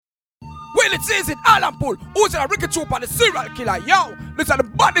Will it season, Alan Pool, who's a Ricky Troop and the serial killer, yo. This is the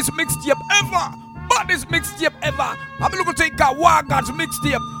baddest mixtape ever. Baddest mixtape ever. I'm looking to take a Wargod's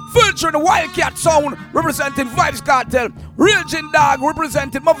mixtape. Featuring the Wildcat Sound, representing Vibes Cartel. Real Gin Dog,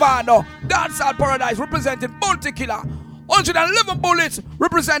 representing Mavado. Dancehall Paradise, representing Bounty Killer. 111 Bullets,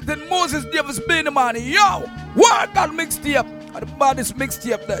 representing Moses Davis Beneman. Yo, Wargod mixtape. And the baddest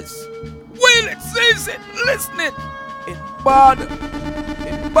mixtape this. Will it season, listen it. In bad.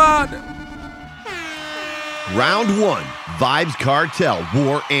 Round 1, Vibes Cartel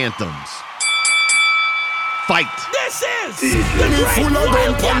War Anthems. Fight! This is the great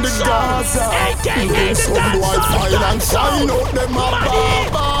Wildcat Sound, a.k.a. the Dancehall and sign out them a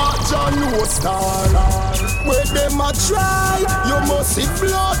Baba John no star. Where them a try, you must see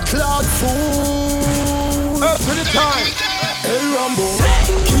blood clot fool. Up to the time, hey Rambo,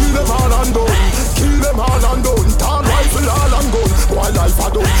 kill them all and done. Kill them all and done. Tall rifle all and gun. Wildlife a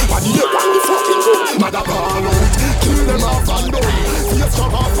done. But you want the fucking gun. Mother ball out. Kill them off and done. Face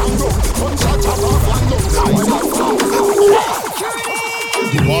chop off and done. Gunshot chop off and done. Wildlife a done.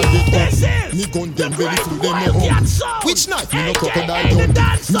 You want it up. Me gun them ready to them no home. Which knife? Me no crocodile gun.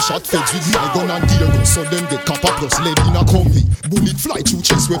 Me shot feds with my gun and tear gun. So them get copper plus lead in a combi. Bullet fly through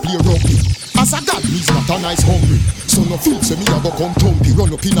chest where play rugby. As a god, me's not a nice hungry. So no feel say me a go come tumpy.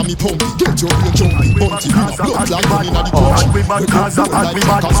 Run up in a me pumpy. Get your real jumpy. Bunty, we no blood like money in a the punch. We come forward like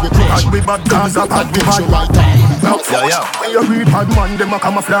crackers we crush. Then we got that picture right down. When you read bad man, them a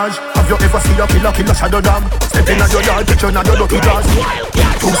camouflage. Have you ever seen a killer kill a shadow dog? Step in a your yard, picture in a your dirty glass.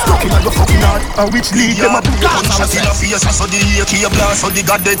 Too stuck in a your fucking heart. Which lead them a gunshot in a face, so the AK blast, so the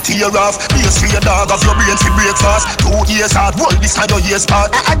god dead tear off. Base for your dog, of your brain to break fast. 2 years hard, roll this kind of years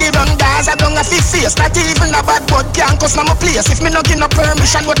part. I the wrong guys, I don't have to face. Not even a bad bud can't cause my place. If me not give no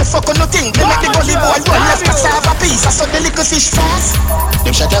permission, what the fuck on no think? Me make the gully boy run left a serve a piece. I saw the little fish fast.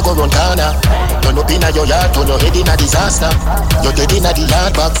 Them shot ya go run corner. Turn up in a your yard, turn your head in a disaster. You're dead in a the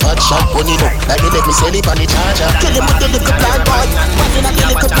yard, back fat shot, running up. Like me let me sell it on the charger. Kill him with the little blind boy. What in a the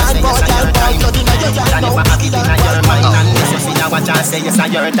little blind boy, blind boy. Blood in a your yard, now kill him blind boy. And this is what I say, it's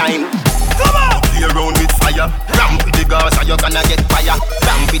not your time. Come on! Play around with fire. Ramp with the Gaza, you're gonna get fire.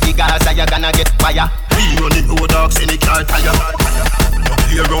 Ramp with the Gaza, you're gonna get fire. We running road dogs, any car tire.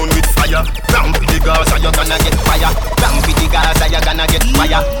 Play around with fire. Ramp with the Gaza, you're gonna get fire. Ramp with the Gaza, you're gonna get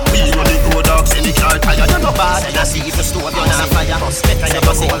fire. We running road dogs, any car tire. You're not bad, and I see if you stove, you're not fire. Better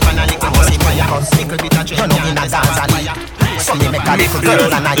never say, I'm gonna lick a pussy fire. Little bit of dread, you're in a Tanzania. So me make a little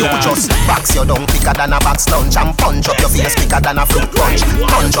girl and you just box your down quicker than a box lunch and punch up your face quicker than a fruit punch.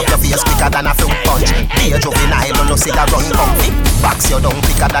 Punch up your face quicker than a fruit punch. Be a juvenile, no see a run comfy. Box your down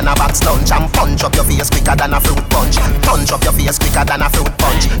quicker than a box lunch and punch up your face quicker than a fruit punch. Punch up your face quicker than a fruit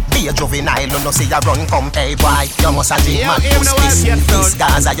punch. Be a juvenile, no see a run comfy. Hey boy, you must a drink mad puss kiss. This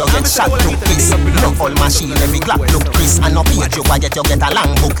Gaza you get shot through kiss. No full machine, every clap look Chris. And no page you get a long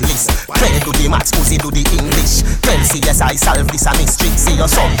book list. Play do the maths, pussy do the English. Tell CSI solve this a mystery. See your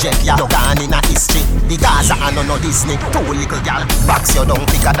subject, ya you gone in a history. The Gaza and no Disney. Two little gal. Box your down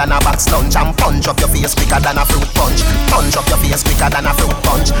quicker than a box lunch and punch up your face quicker than a fruit punch. Punch up your face quicker than a fruit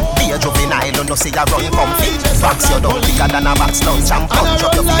punch. Be a juvenile, no see a run comfy. Box your down quicker than a box lunch and punch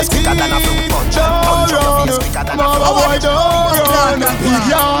up your face quicker than a fruit punch. Punch up your face quicker than a fruit punch.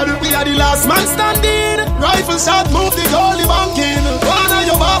 We are the last man standing. Rifle shot, move the goalie banking. One of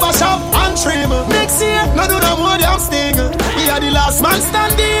your barber shop and trim. Next year, no do no more damn sting. We are the last man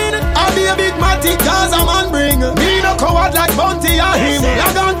standing. I'll be a big matic cause a man bring. Me no coward like Bounty or him.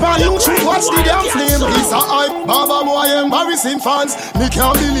 Ya gone pan you should watch the damn flame. He's a hype, Baba boy embarrassing fans. Me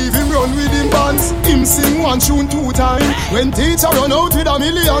can't believe him run with him bands. Him sing one tune 2 times. When teacher run out with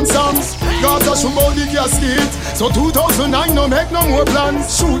 1,000,000 songs. Gaza shoot out the casket. So 2009 no make no more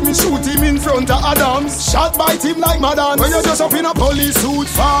plans. Shoot him in front of Adams. Shot by him like Madden. When you just up in a police suit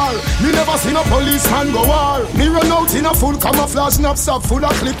far. Me never seen a policeman go war. Me run out in a full camouflage knapsack full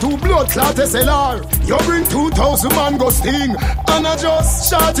of clip 2 blood clot SLR. You bring 2,000 man go sting. And I just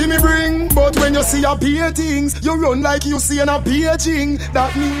shot him me bring. But when you see a beer things, you run like you see an a beaching.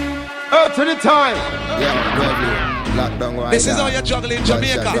 That mean up to the time. This is how you're juggling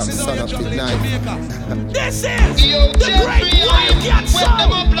Jamaica. This is how you're juggling Jamaica. This is the great Wildcat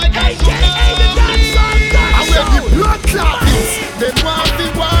Sound, a.k.a. the Dancehall God. And where the blood clot is, they want the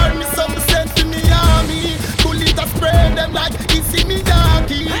war. Me some sent in the army. Bullet a spray them like easy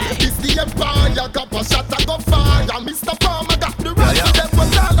Miyagi. This the empire, got a shot a go fire. Mr. Palmer got the rest of them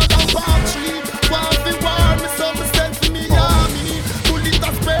was all of them palm tree. Want the war, me some sent in the army. Bullet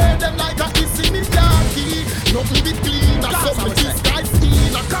a spray them like a easy Miyagi. Nothing be clean, I saw me disguise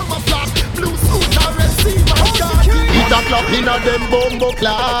in a camouflage, blue suit, I red sea, my God. Put a clap in a them bumbo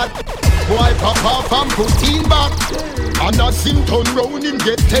clad. Boy pop off and put in back. And as him turn round him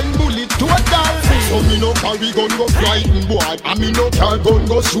get 10 bullet to a doll. So me no carry gun go frighten boy, and me no carry gun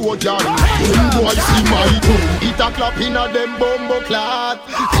go soldier. Them boy see my gun, it a clap in a them bumbo clot.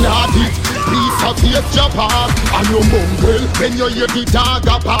 Clot it, piece of tape drop off. And you mumble when you hear the dog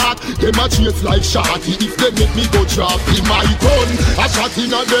apart. Them a chase like shotty if they make me go drop in my gun. A shot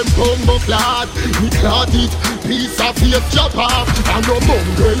in a them bumbo clot. Me clot it, piece of tape drop off. And you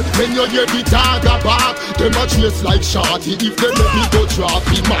mumble when you hear the dog apart. Them a chase like shotty if they make me go drop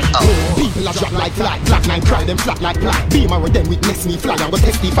in my gun. People a drop like fly, black man cry them flat like black. Beamer with them witness me fly and go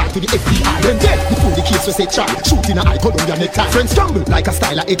testify to the FBI. Them dead before the case we say try. Shoot in a eye, cut on your necktie. Friends stumble like a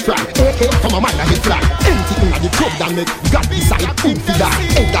style of egg fry. AK from a mile and it fly. Empty in the club that make God decide who fi die.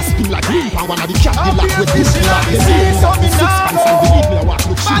 Head that spin like ring and one of the cat the lock with this fly. Them see me with six pants and believe me I watch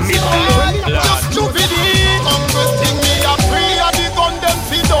look shit. Just stupid. Uncle thing me a free and the gun them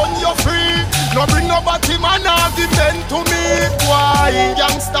fi done you free. No bring nobody man argument to me. Why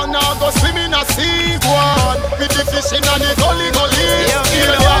youngster now go swim in a sea? One with the fish in the gully.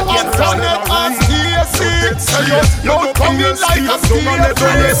 Here you are Antoinette and Stacy. Say you coming like a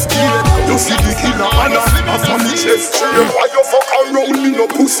steer. You see the killer Anna up on the chest. Why you fuck around me no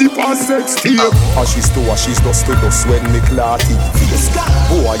pussy past sex tape? Ashes dust to dust when me clot it.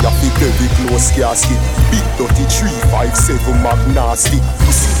 Boy you fi very close casket. Big dirty 357 Magnasty.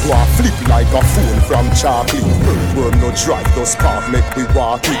 Pussy go a flip like a phone from chocolate. Worm no drive, just park, make we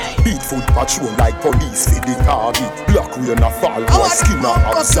walk it. Beat foot patrol like police for the target. Black rain a fall, boy skin a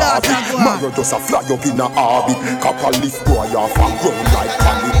absorb it. Marrow just a fly up in a orbit. Copper lift boy off a ground like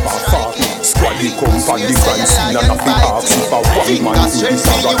panic or farty. Squally come from the crime scene and a fi ask if a one man do this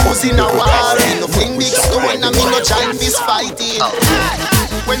and a cut in a war. Nothing big stone and me no join this fighting.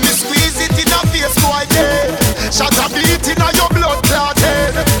 When you squeeze it in a face boy dead. Shot a beat in a your blood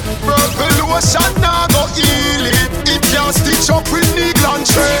clotted. Purple lotion now go heal it. It can't stitch up with needle and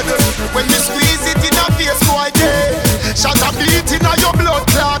thread. When you squeeze it in a face boy dead. Shot a beat in a your blood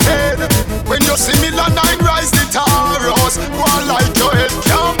clotted. When you see me land and rise the taros. Go like your head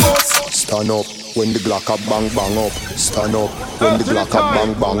can bust. Stand up when the Glock a bang bang up. Stand up when the Glock a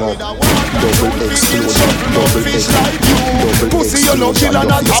bang bang up. Double explosion, double explosion. Pussy you no kill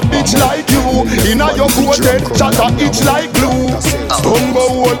and a top bitch like you. Inna your coated, chatter itch like glue.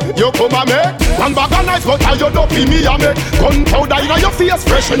 Stumble hole, you come a make. One bag of nice but you don't be me a make. Gunpowder inna your face,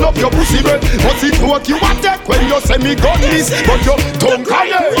 freshen up your pussy bed. But it what you a take when you say me gun miss. But your tongue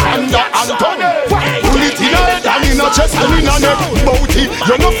can under Anthony. Pull it in a head and in a chest and in a neck. Bounty,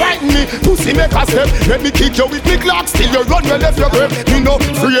 you no fight me. Pussy make a step. Let me kick you with me clock. Still you run well left your grave. Me no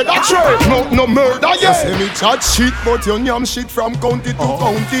afraid of trade. No murder yeah. Say me chat shit but you yam shit from county to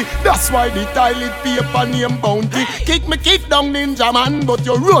county. That's why the toilet paper name Bounty. Kick me kick down ninja man. But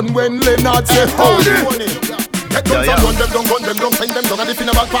you run when Leonard say hold it. Get guns and run them down, gun them down, send them down. And if in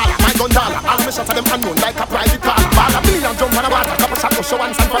a bag parlor, my gun dollar. All my shots of them unknown like a private caller. Ball a million jump on a water, couple shot go show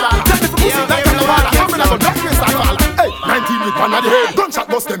and stand for all. Get me for pussy like a water. I'm in a gun, black face like all. Hey, 19 with one of the head. Gunshot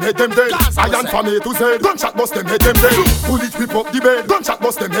bust them, head them dead. Iron from A to Z. Gunshot bust them, head them dead. Bullet whip up the bed. Gunshot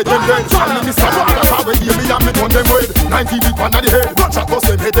bust them, head them dead. And me Mr. Water, power hear me and me gun them red. 19 with one of the head. Gunshot bust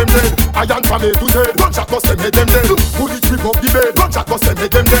them, head them dead. Iron from A to Z. Gunshot bust them, head them dead. Bullet whip up the bed. Gunshot bust them,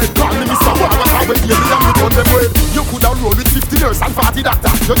 head them dead. Call me Mr. Water, power hear me and me gun them red. You could have roll with 50 nurse and 40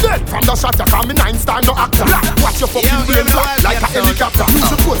 doctor. You're dead from the shot, you call me 9-star no actor. Watch your fucking brain black like a helicopter. You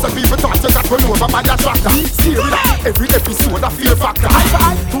suppose that people thought you got run over by the tractor. Serious, every episode a fear factor.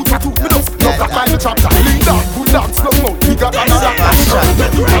 I, two tattoo, me love that by the chapter. Lean down, pull down, slow mo, bigger than a doctor.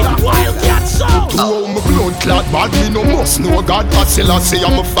 Oh, my blood clot bad, me no must know God. I still say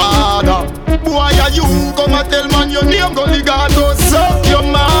I'm a father. Boy, are you come and tell man your name, go God, go suck your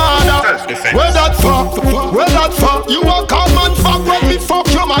mother. Where that for? Where that for? You a come and fuck when me fuck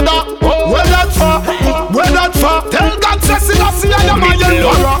your mother. Where that for? Where that for? Tell God say I see I am a young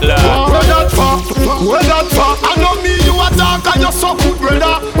brother. Where that for? Where that for? I know me you a dark and you so good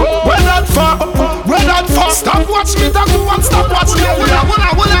brother. Where that for? Where that for? Stop watch me that go and stop watch me.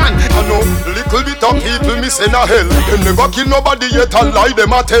 Hold on. I know little bit of people miss in a hell. Them never kill nobody yet and lie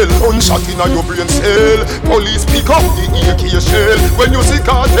them a tell. Gunshot in a your brain cell. Police pick up the AK shell when you see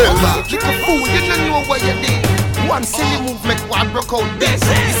cartel. You a fool, you don't know what you did. One silly move make one broke out this.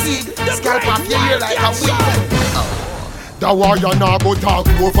 You see, scalp off your ear like a weed. The warrior now go talk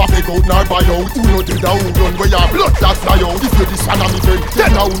over big out nor buy out. Who know dead a who run where your blood that fly out. If you this one a me friend,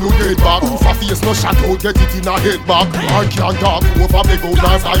 then a who know dead back. Who for face no shot out, get it in a head back. Man can't talk over big out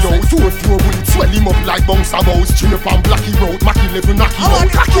nor buy out. 4-4 bullet swell him up like bounce a mouse. Straight up and black him out, Mackie level knock him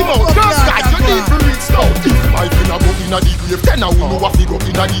out. Knock him out, just guys you need to reach now. If my friend a go in a the grave, then a who know a figure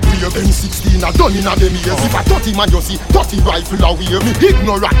in a the grave. M16 a done in a them ears. If a 30 man you see, 30 rifle away. Me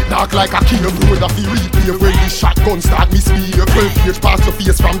ignorant, dark like a cave. Road a fi replay when the shotgun start misbehave. 12 years past your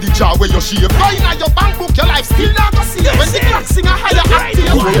face from the jaw where you shave. Right now your bank book, your life still not go see. When the clock sing a higher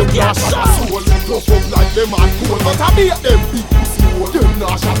active, you not shot a soul. Tough up like them and cold, but I beat them big pussy hole. Them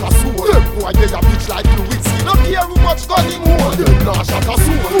not shot a soul. Them boy they a bitch like Louis. Don't care who much gun him hold. Them not shot a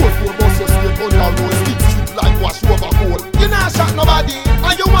soul. Road for bus you straight on the road. Stick strip like wash over coal. You not shot nobody,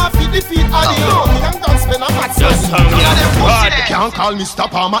 and you want to defeat Addy. Young gun spend a fat sauce. Can't call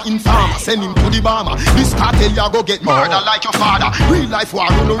Mr. Palmer informer. Send him to the bomber. This cartel ya go get murder like your father. Real life war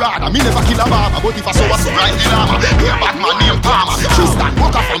no rather. Me never kill a barber, but if I saw a surprise the llama, here bad man named Palmer. Tristan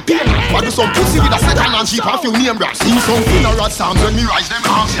Walker from Pena. But do some pussy with a second hand sheep and few name brass. Sing some funeral psalms when me rise them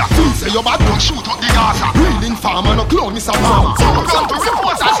arms ya. Please say your bad gun shoot up the Gaza. Real informer no clone Mr. Palmer. So come to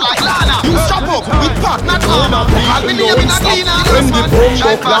reporters like Lana. You strap up with pot not armor. I'll be name in a cleaner. When the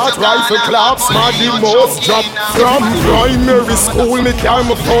bombo clout, rifle clap, smart the most drop. From primary school, me carry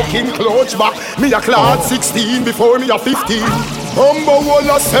my fucking clutch back. Me a class 16 before me a 15. Bumbo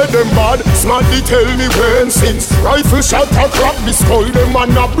walla said them bad, smarty tell me when since. Rifle shot a crack me skull, them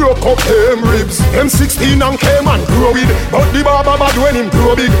man a broke up them ribs. M16 and came and grow it, but the barber bad when him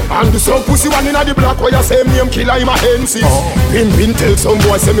grow big. And the some pussy one inna the black where you say me killer him a hensis. Pimpin tell some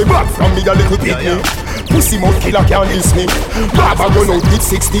boy say me back from me a little picnic. Pussy mouth killer can't diss me. Barber run out with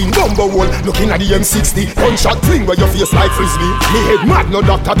 16, bumbo wall looking at the M60. Gunshot fling where your face like frisbee. Me head mad, no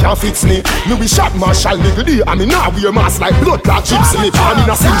doctor can fix me. Me be shot Marshall nigga D, and me now wear mask like blood clot chips slip. And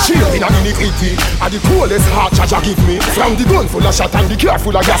in a sin shield in a iniquity. And the coolest heart charge give me. From the gun full of shot and the car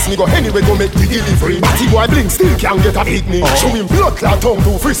full of gas, me go anyway go make the delivery. Batty boy blink still can't get a hit me. Show him blood clot tongue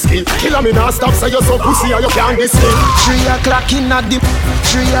too frisky. Killer me now stop say you so pussy and you can't diss me. 3 o'clock in a dip,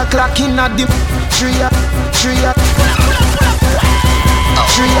 3 o'clock in a dip, 3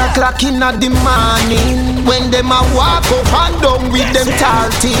 o'clock in the morning, when them a walk up and down with them tall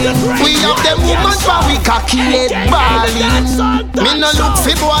thing. We have them woman for we cocky head balling. Me no look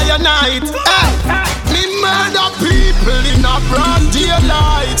for boy a night. Me murder people in a broad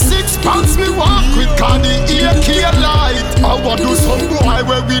daylight. 6 pounds me walk with candy AK light. I want do some boy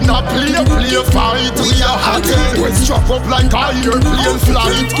where we not play fight. We are hot when struck up like a airplane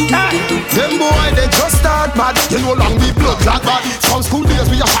flight. Them boy they just start bad. You know long we blood clot bad. From school days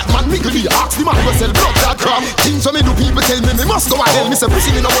we a hot man mickle me. Ask the man who sell blood clot crap. Things when me do people tell me must go ahead. Me say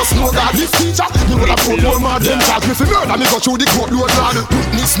pussy me no must know God. This teacher you know that put more mad than charge me for murder. Me go through the court load lad.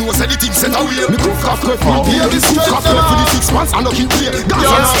 Witness knows anything set away. Me cook off quick me pay this cook off quick for the 6 months and no keep play.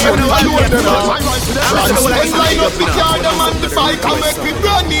 That's how me load them out. My right to them. When line up the car them and the bike and make me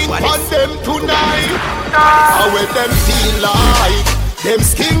running on them tonight. How when them feel like them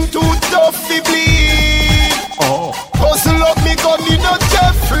skin too tough to bleed. Hustle up me gun in a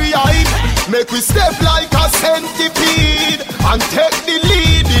Jeffrey hype. Make we step like a centipede and take the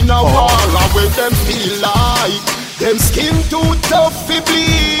lead in a war. And when them feel like them skin too tough to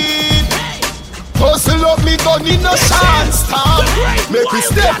bleed. Hustle up me gun in a chance stop. Make we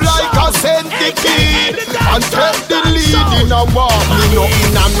step like a centipede and take the lead in a war. Me no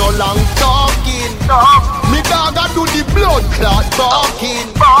in and no long talking. Me dog a do the blood clot barking.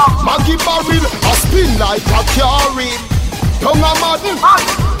 Maggie barrel a spin like a carry. Tongue a madden,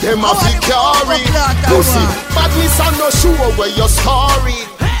 them a fi carry. Pussy, badness and no sure where you're scarring.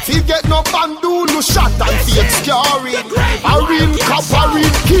 Fi get no bandu, no shot and fake scarring. A real cop, a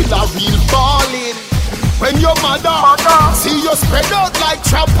real killer, real ballin'. When your mother see you spread out like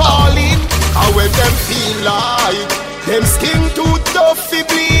trampoline. And when them feel like them skin too tough to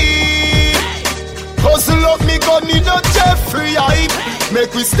bleed. Hustle up me gun in a Jeffrey hype.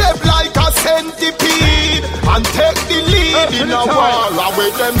 Make we step like a centipede and take the lead in a war. And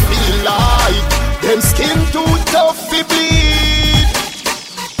when them feel like them skin too tough to bleed.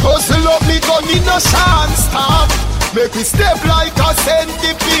 Hustle up me gun in a chance stop. Make we step like a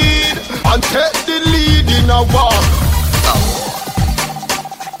centipede and take the lead in a war.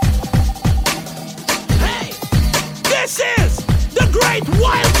 Hey, this is the great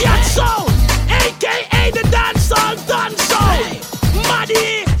Wildcat Sound, aka the dancehall dance sound.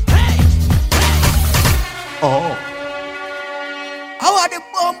 Muddy. How are the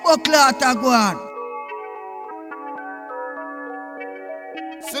bumbo clot go on?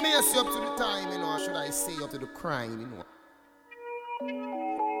 So me say up to the time, you know, or should I say up to the crime, you know?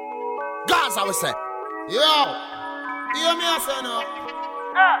 Gaza, we say. Yo, hear me, I say no.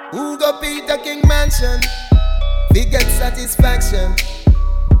 Who go Peter King Mansion? We get satisfaction.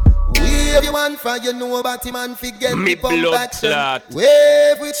 We everyone for you know about him and forget the pump action.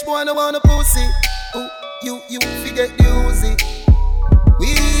 Wave which one I wanna pussy? Ooh, you forget the Uzi.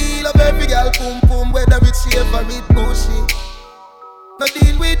 We love every girl pum pum, whether it's shave or it's bushy. No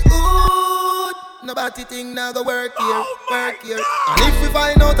deal with hood, nobody think now go work here, work here. And if we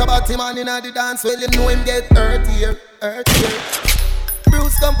find out about him and in the dance, well you know him get hurt here, hurt here.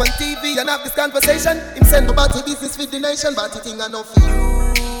 Bruce come on TV and have this conversation. Him send about the business with the nation, but he think enough for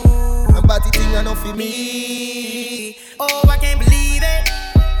you, and but he think enough for me. Oh, I can't believe it.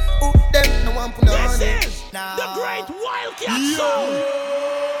 Ooh, them no one put on it. This is the great Wildcat Sound.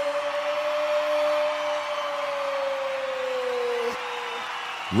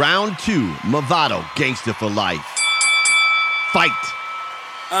 Round 2, Mavado, Gangsta for Life. Fight.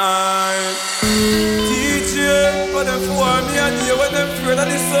 I teach you for them for me and you when them afraid of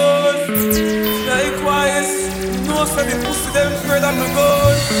the sun. Likewise, no say the pussy them afraid of the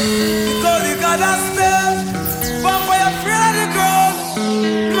gun. Because the God has step, vampire afraid of the ground.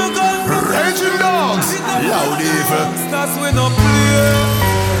 No gun, Raging Dogs, loud evil. Stars we no play,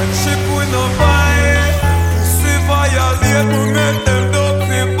 ship we no buy. Pussy violate, we make them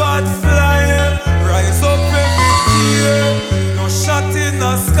dirty bad fly. Rise up every day. Shot in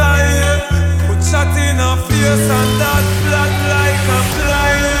the sky, put shot in her face and that black like a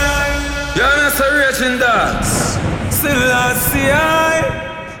fly. You're not a raging dogs. Selassie,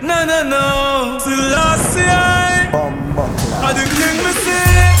 no. Selassie, I the king me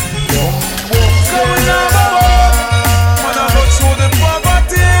say. So we never walk. Man I go through the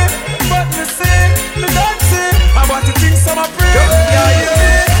poverty, but me say, me dancing. About the things I'm a pray, yeah, hear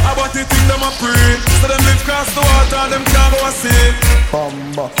me. About the things I'm a pray. So them live cross the water, them can't go a sea.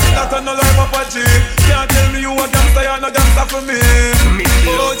 That a no life of a G. Can't tell me you a gangster, you're no gangster for me.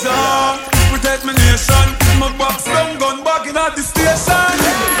 Oh Jah, protect me nation. My box down, gun back in at the station.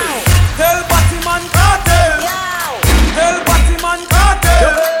 Tell Batman cartel. Tell Batman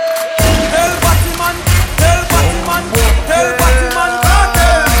cartel. Tell Batman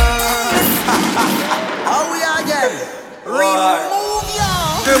cartel. How we are again? Remove ya.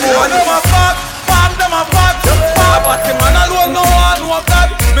 Them one them a fuck, fuck them a fuck. Batman alone no one want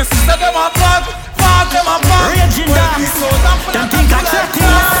that. Me sister them a fuck, fuck them a fuck. Raging Dogs, them think I check it.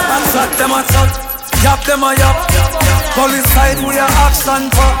 Shot them a shot, yap them a yap. Police side we a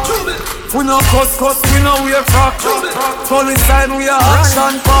action pack. We no cuss, we no wear frock. Police side we a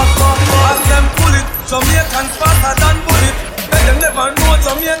action pack. As them pull it, Jamaicans faster than bullet. Let them never know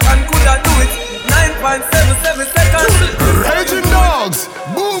Jamaican coulda do it. 9.77 seconds. Raging Dogs,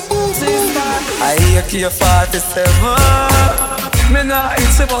 boom boom boom. I hear K47. Me nah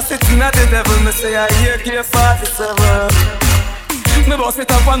itch about sitting at the devil. Me say I hear K47. Me boss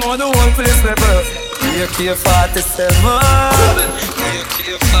it up and know the whole place level. Hear K47. Hear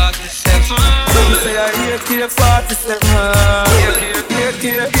K47. Me say I hear K47.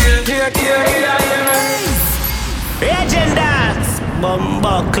 Hear. Raging Dogs,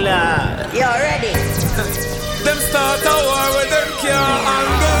 Bumbuckler. You ready? Them start a war with them can't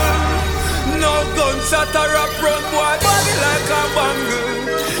handle. No gunshot or a run boy body like a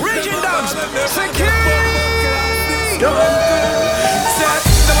bangle. Raging Dogs, security. Them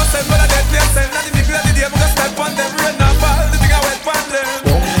a send for the dead place, send at the middle of the day. I'm gonna step on them, rain and fall, the thing I wet on them.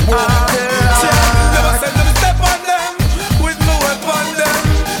 Them a send them step on them, with no weapon them.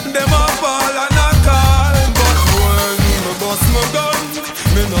 Them a fall and a call. But when me bust my gun,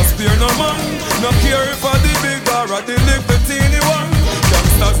 me no spare no man. No care if I the big or a the little teeny one.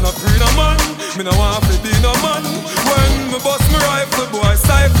 Gangsters no free no man, me no want to be no man. When me bust my rifle, boy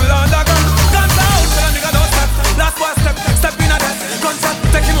stifle and a gun. Guns out, tell a nigga don't step. Last boy step in a death. Gunshot,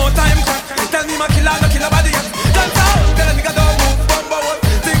 take him out time crack. Tell me my killer no kill a body yet. Guns out, tell a nigga don't move. Bumba wall,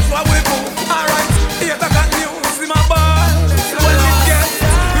 things what we move. Alright, here I got news in my bar. When it gets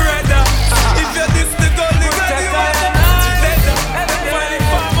redder, if you diss the gun, you get the weather. Fighting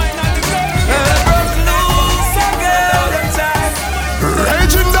for mine and the gun.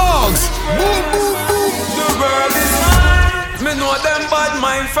 Raging Dogs, boom boom boom. The world is mine. Me know them bad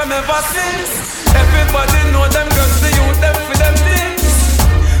mind from ever since. Everybody know them guns, the youth them for them things.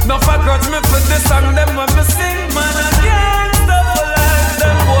 No for grudge me for the song them when me sing. Man and gangsta for life,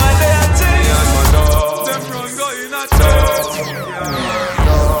 them boy they a change. Them run go in a church.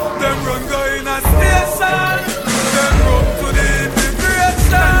 Them run go in a station. Them run to the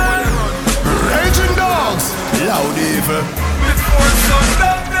immigration. Raging Dogs, loud evil. Before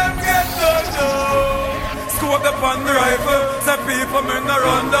sundown them get no. Scope up on the rifle. Some people so me no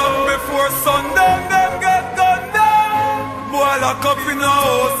run down before sundown. Them get gunned down. Boy lock up in a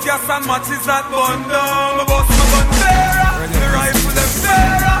house, gas and matches that burn down. Me bust my gun bearer, the rifle them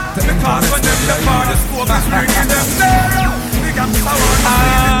bearer. Because when them the bar, the scope is bringing them bearer. We got the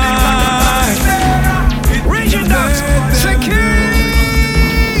Region Dogs, Shaki.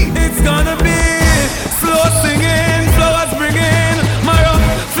 It's gonna be slow singing, flowers bringing. Marrow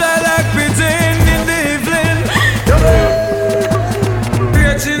fly like pigeon in the evening.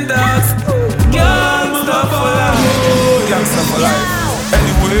 Region Dogs, gangsta for life. Gangsta for life.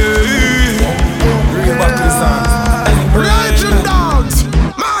 Anyway, bring back the song. Region Dogs,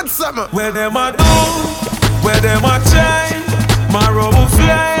 mad summer. Where them a do, where them a shine. Marrow will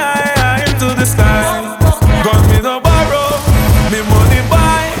fly high into the sky. Gun me no borrow, me money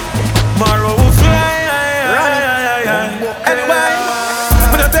buy. Marrow will fly high. Anyway,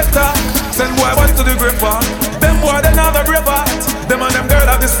 when I take that, send boy one to the gripper. Them boy they not the brave part. Them and them girl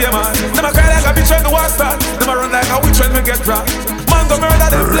have the same man. Them a cry like a bitch when the war start. Them a run like a witch when we get dropped. Man go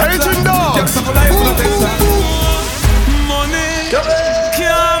murder them black. Region Dogs. Get some life to take that. Money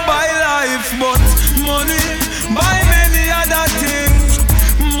can't buy life, but money buy many other things.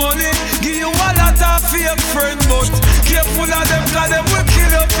 Money give you a lot of fake friends, but careful of them, cause them will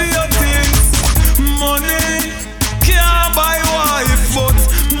kill you for your things. Money can't buy wife, but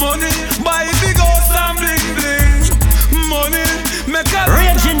money buy big house and bling bling. Money make a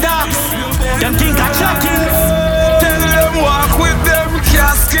Region Dogs, them think I chatting. Tell them walk with them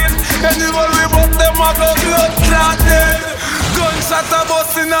casket. Anybody but them a go blood clotted. Gunshot a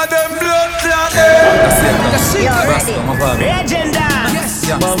bust inna them blood clotted. Region Dogs,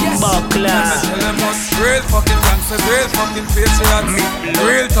 Bumbleclass. Real fucking gangsters, real fucking patriots.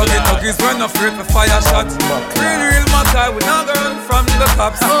 Real tuggies, we're not afraid for fire shots. Real matter, we not gonna run from the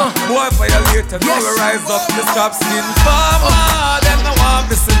cops. Boy violated, now we rise up the strap skin farmer. Them no want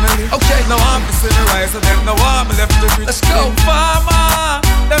me see me live. Okay, no want me see me rise, and them no want me left the rich. Let's go, farmer.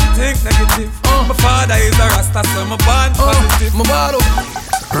 Them think negative. My father is a Rasta, so my band positive. My bottle.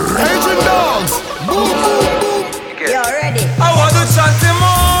 Region Dogs, boom boom boom. You ready? I want to shot him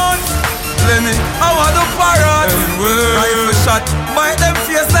on Lenny, I want to parrot. Rifle shot, bite them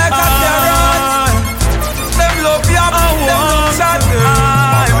face like a carrot. Them love ya, them love chat.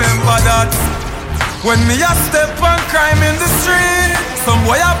 I remember that when me a step on crime in the street. Some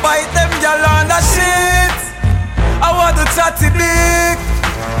boy a bite them gyal on the shit. I want to chatty big.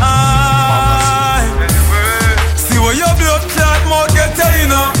 See where your blood clot mouth get you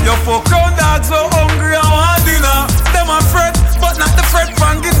know. Your fuck round dogs so hungry and want dinner. Them a fret, but not the fret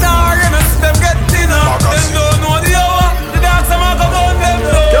from guitar. You know, them get dinner. Them don't know the hour. The dogs a go on them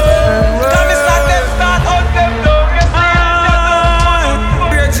down. Come it's like them start on them down.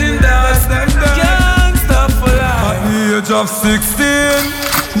 Virgin dogs, them gangsta for life. At the age of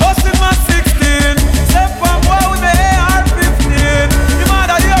 16, busting my 16. Step on boy with the AR-15. The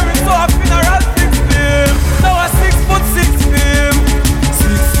mother hearing so a funeral 16. Now a 6'6" film.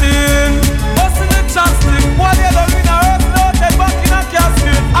 16, busting the chopstick. While you don't win a earth, no dead back in a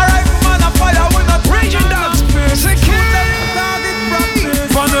casket. A rifle man a fire with a Region Dogs, secure.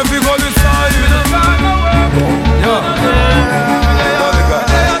 From the big old side, you know.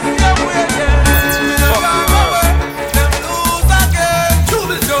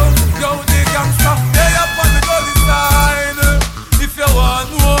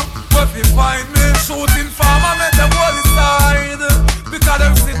 Find me shooting farmer, make them all inside. Because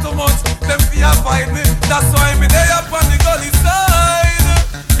them see too much, them fear fight me. That's why me they up on the gully side.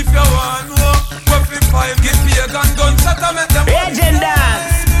 If you want more, what we find, get me a gun shot and make them all Region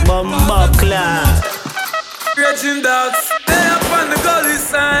Dogs, Bumbleclass. Region Dogs, they up on the gully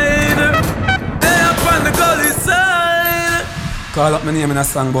side. They up on the gully side. Call up my name in a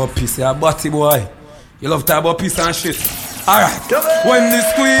song about peace, yeah, Batty boy. You love talk about peace and shit. Alright, when the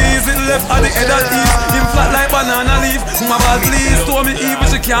squeeze it left at the head of east. Him flat like banana leaf. My bad please told me evil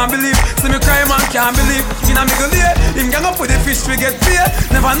she can't believe. See me cry man can't believe. In a middle day, him gang up with the fish we get paid.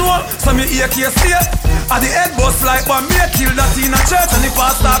 Never know, so me ear case stay. At the head bust like one me kill that in a church. And the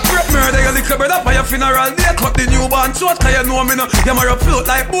pastor break murder your little brother by your funeral day. Cut the newborn throat, cause you know me no. You marry float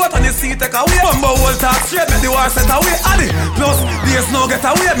like boat and you see take away. Bumbo whole talk straight, make the war set away. Addy, plus there's no get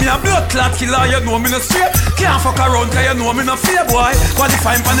away. Me a blood clot killer, you know me no straight. Can't fuck around cause you know me no fear boy.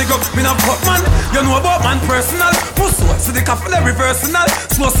 Qualify for the cup, me no fuck man. You know about man personal. Pussy, see the couple every personal.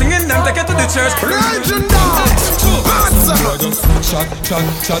 Slow singing them, take it to the church. Region Dogs, Chat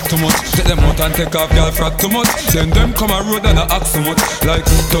too much. Get them out and take off, girl frack too much. Then them come a road and I act too much. Like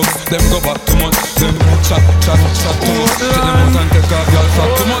dogs, them go back too much. Them chat too much. Get them out and take off, girl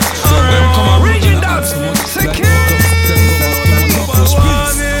frack too much. Then them come a road and I act too much. Like dogs, them go back too much.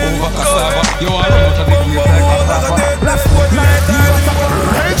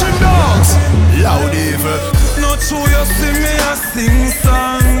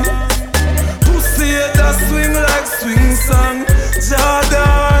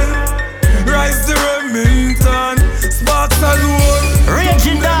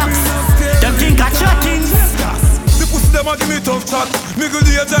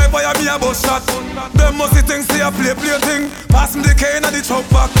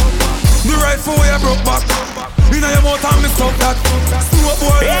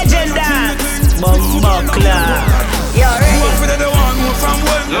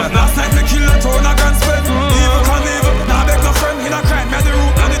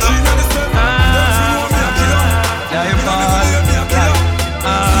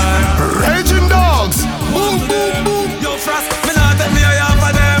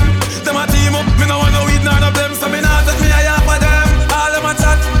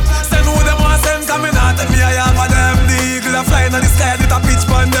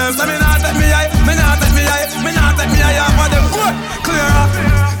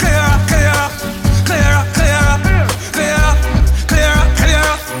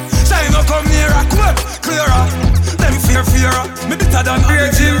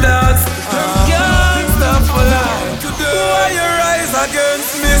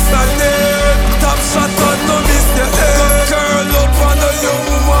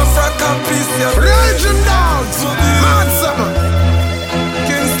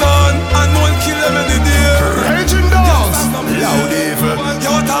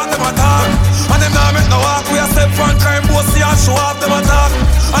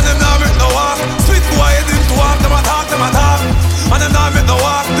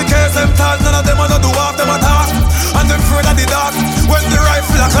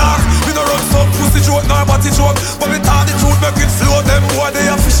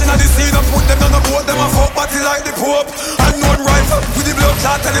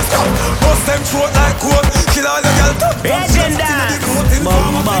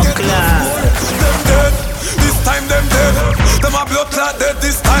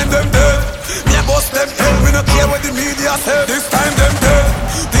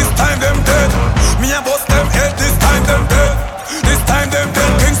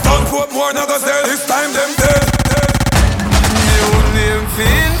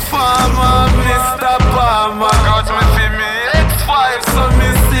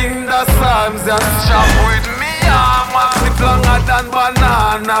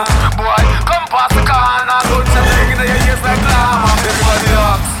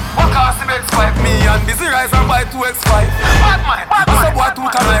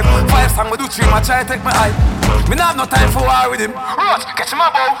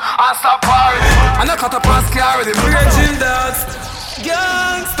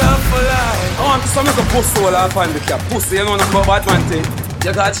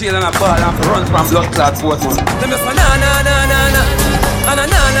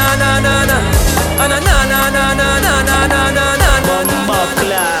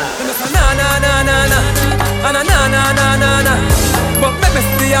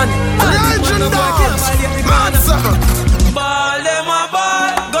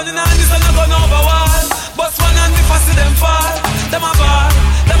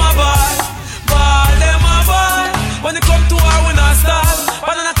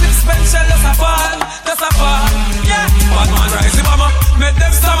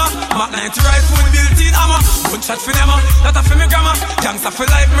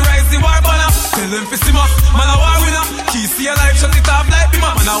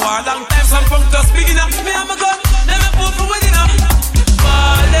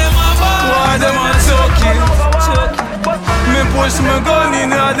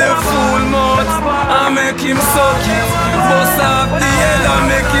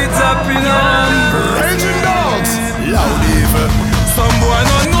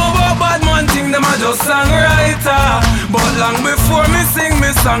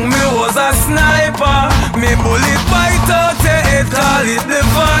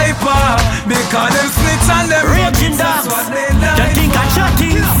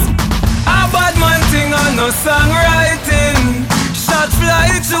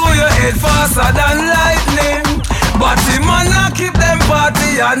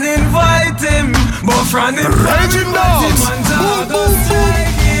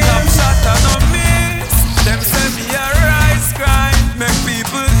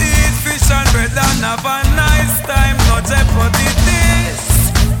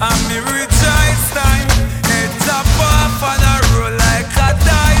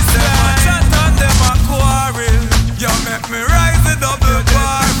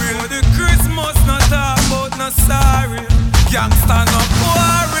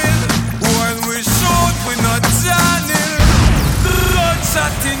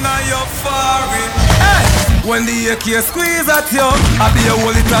 no foreign. When the AK squeeze at you, I be a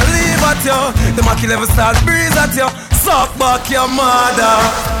whole little leave at you. The Mackie level start breeze at you. Suck back your mother.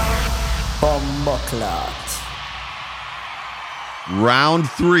 Bumbleclot. Round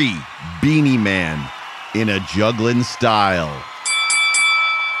 3, Beanie Man in a juggling style.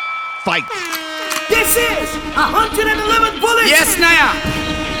 Fight. This is 111 bullets. Yes, Naya.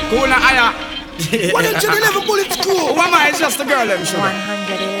 Cool, Naya. 111 bullets, cool. Who am I? It's just the girl, them sugar.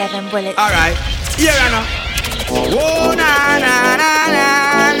 111 bullets. All right. Here, Anna. Oh, na na na na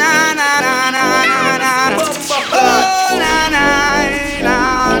na na na na na. Oh, na na na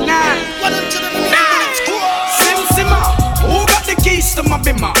na. 111 bullets, cool. Sim, who got the keys to my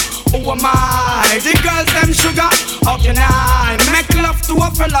bimmer? Who am I? The girls, them sugar. How can I make love to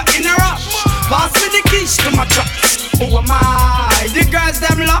a fella in a rush? Pass me the keys to my truck. Who am I? The girls,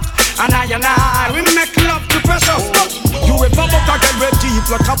 them lock. And I, we make love to pressure. You ever buck a girl with deep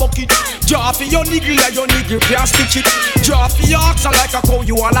like a bucket? Draw for your niggle like your niggle can't stitch it. Draw for your oxen like a cow,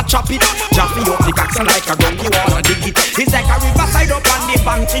 you wanna chop it. Draw for your big oxen like a gun, you wanna dig it. It's like a riverside up on the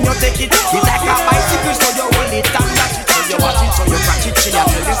bank and you take it. It's like a bicycle so you hold it and latch it. So you watch it, so you catch it. She a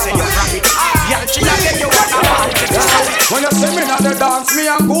tell you say you grab it. Yeah, she a get you wanna watch it. When you see me at the dance, me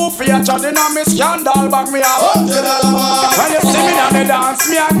and goofy a chatting on me scandal back me up. When you see me at the dance,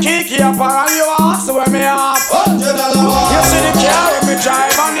 me and kick you up and you ask where me up. You see the car when me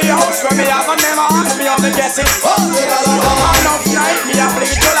drive on the house where me have and never ask me how to get it. Enough night me a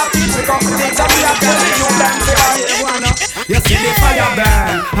play till I teach me come to things and me a tell you them to you see the fire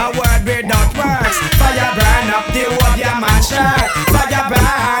burn, a word without words. Fire burn up the wood, your man shirt. Fire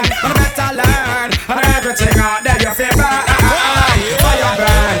burn, and better learn. And everything out there you feel burn. Fire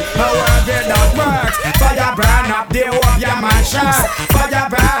burn, a word without words. Fire burn up the wood, your man shirt. Fire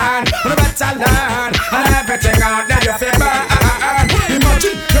burn, and better learn. And everything out there you feel burn.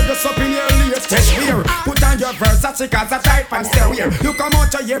 Imagine you're just up in your latest wear. Put on your Versace cause a type and stay weird. You come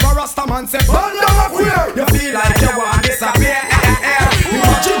out your ear, Rasta man say burn down queer. You feel like you want disappear.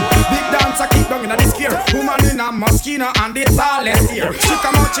 Imagine big dancer keep down in the scare. Woman in a Moschino and the tallest here. She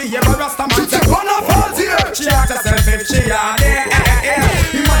come out your ear, Rasta man say burn up all here. She ask herself if she are there.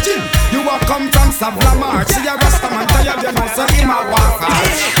 Imagine you walk come from Savla March. See a Rasta man tired you know so him a walk hard.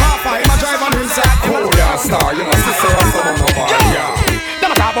 Half a him a drive on himself. Oh yeah star, you know she say Rasta man over here.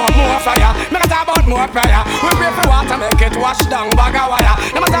 Them talk about more fire, me talk about more prayer. We pray for water, make it wash down bag of wire.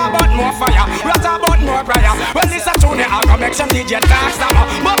 Them talk about more fire, we talk about more prayer. Well, this a tune, I'll go make some DJ dance now.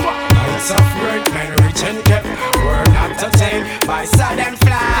 But what? It's a word, men reach and kept. Word not to take, by sudden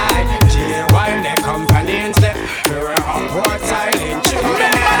fly. Jail while they company and step. We're upward side in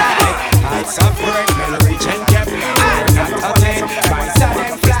children. It's a word, men reach and kept. Word not to take, by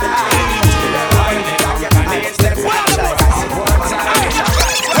sudden fly. Jail while they company and step.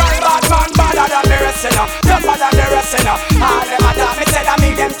 Tougher than the rest, all them a talk, me say that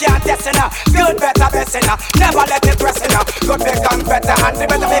me them can't test, good, better, best, never let it rest, good become better, and the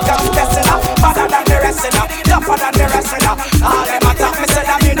better become best, better than the rest, tougher than the rest, all them a talk, me say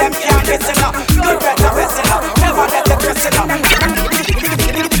that me them can't test, good, better, best, never let it rest, come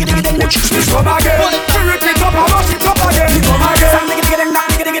again, repeat up and wash it up again, come again,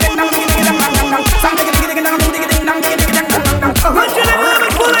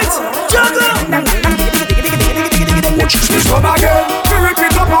 111 bullets, juggle. Come again, we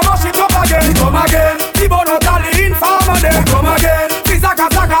repeat up and mash it up again. Come again, the bono tally informer them. Come again, the zaka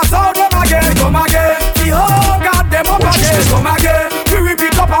sound them again. Come again, the whole god them up again. Come again, we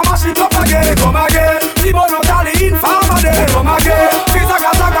repeat up and mash it up again. Come again, the bono tally informer them. Come again, the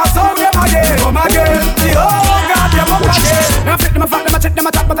zaka sound them again. Come again, the whole god them up again. Them fit them a fat, them a check, them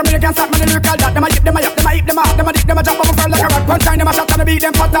a chat, but them really can't stop me. The lyrical that them a hip, them a yap, them a hip, them a hot, them a dick, them a jump up a fur like a rock. One time them a shot and the beat,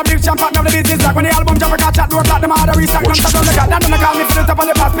 them fat, them big champ, them the business like when the album jump a catch, chat, door flat, them a hard a restock, them shut down the cat. Them don't call me for the top on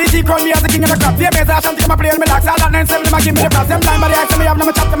the pass. BT call me as the king of the crop. Yeah, I shan't take my play on me like all that 9-7, them a give me the props. Them blind by the eyes, them a have them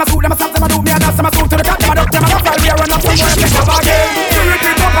a chat, them a suit, them a snap, them a do me a dance, them a suit to the cat, them a duck, them a go fly, we a run up somewhere, them come again. You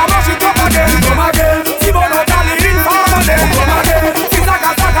repeat up and mash it up again. Come again, T-Bone out all the informer them. Come again, Zaka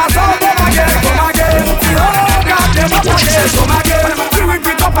sound them again. Come again, the whole god them up again. Come again, you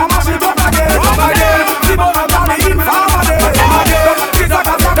repeat up and mash it up again. Come again, T-Bone out all the informer them. Come again,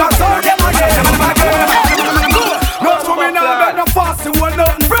 Zaka sound them again. No to me now, bet no fuss, you want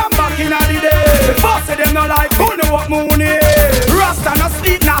nothing from back in the day. Fuss them no like, who know what moon is. Rasta no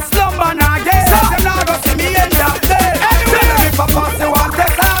sleep, no sleep.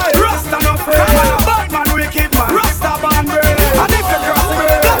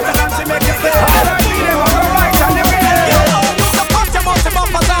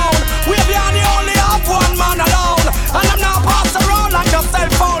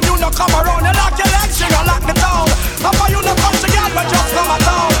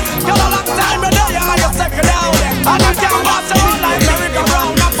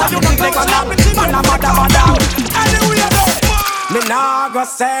 go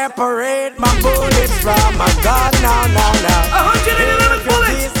separate my bullets from my gun. No. 111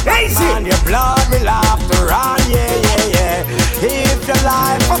 bullets. Man, your blood will have to run. Yeah. If your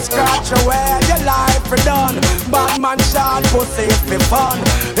life was scratch away, your life is done. Bad man shot pussy if it fun.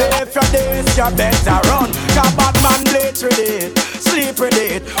 If you're this, you better run. Cause bad man bleach with it, sleep with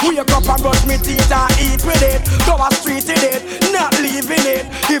it. Wake up and brush me teeth and eat with it. Go a street with it, not leaving it.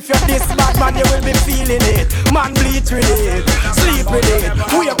 If you're this bad man, you will be feeling it. Man bleach with it, sleep with it.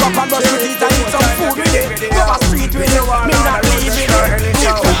 Wake up and brush me teeth and eat some food with it. Go a street with it, me not leaving it.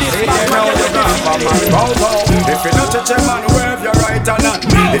 If you're this bad man, you will be feeling it. If you don't touch a man, wave your right hand.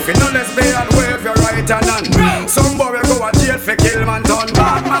 If you don't lesbian, wave your right hand. Some boy will go a jail for kill man done.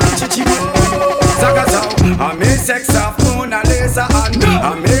 Bad man, chichi Zagazow. I me sex off Mona Lisa and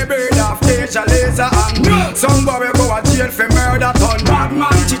I me bird off Asia Laser and some boy will go a jail for murder done. Bad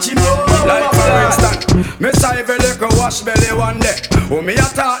man, chichi like for instance, me save a little wash belly one day. Oh me a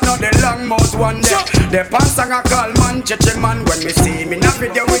talk not the long mouth one day. The pants a call man, chichi man. When me see me in a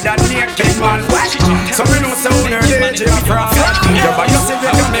video with a naked man. So me know sound her age a fraud. You buy your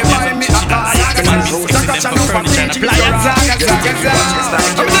civic and me buy me a car.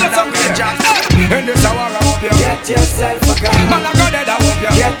 In this hour I hope you get yourself a gun. Man I go dead I hope you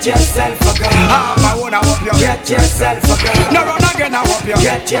get yourself a gun. I wanna hope you get yourself a gun. No run again I hope you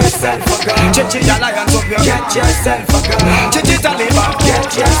get yourself a gun. Chichi Alliance hope you get yourself a gun. Chichi Taliban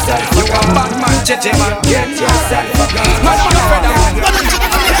get yourself a gun. You a bad man Chichi man get yourself a gun.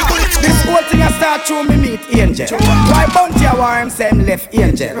 This whole thing I start through me meet Angel. Why bounty a war him same left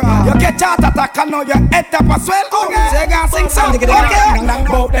Angel. You get heart attack and now your head tap as well. Say go sing song. Okay.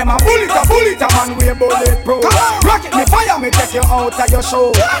 Bout them a bullet a man we bulletproof. Rocket me fire me take you out of your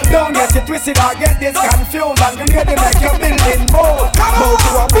show. Don't get it twisted or get this confused. And grenade to make your building bold. Bout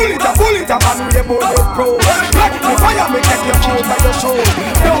you a bullet a man we bulletproof. Rocket me fire me take you out of your show.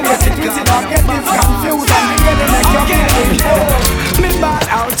 Don't get it twisted or get this confused. And grenade to make your building bold. Me bad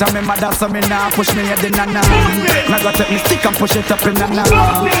out and me mother so me nah push me head in a nah. Now go take me stick and push it up in a nah.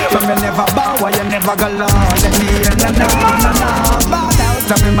 So me never bow or you never go low. Let me hear na nah. Bad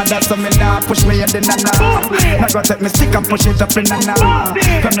out and me mother so me nah push me head in a nah. Now go take me stick and push it up in a nah.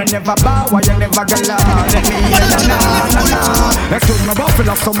 So me never bow or you never go low. Let me hear na nah. Excuse me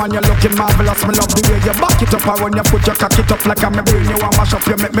buffalo, so man you looking marvelous. Me love the way you back it up and when you put your cock it up like I'm a brain. You want mash up,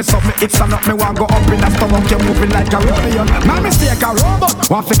 you make me sub me it's and up. Me want go up in a stomach, you moving like a Romeo. My mistake a robot,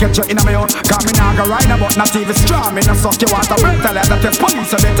 want to get you in a me own. Cause me nah go ride but not even strong. Me nah suck you want a better let the police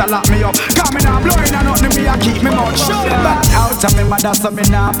so better lock me up. Cause me nah blowing and nothing me a keep me mouth shut. Back out of me mother so me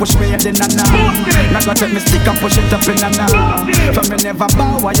nah push me head in a nah. Now go take me stick and push it up in a nah. For me never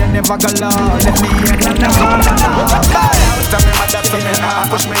bow or you never go low. Let me hear na nah. Back out of me mother so me nah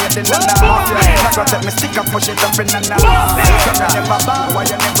push me head in a nah. Now go take me stick and push it up in a nah. For me never bow or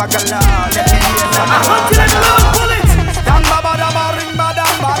you never go low. Let me hear na nah. Stand ba ring ba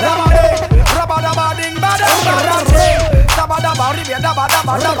dam ba dam ba ding ba dam ba ding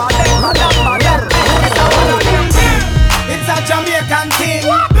It's a Jamaican thing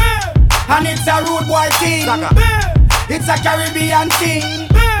and it's a rude boy thing. It's a Caribbean thing.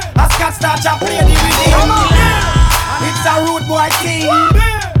 A Scott start to play the rhythm. It's a rude boy thing,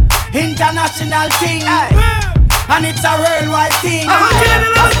 international thing. And it's a worldwide thing. Some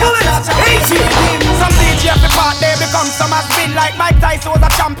DJ for part they become some has been like Mike Tyson was a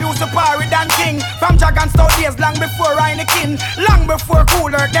champion, superior than king. From Dragonstone days, long before Heineken, long before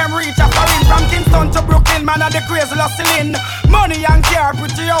Cooler, them reach a foreign. From Kingston to Brooklyn, man of the crazy hustling. Money and care,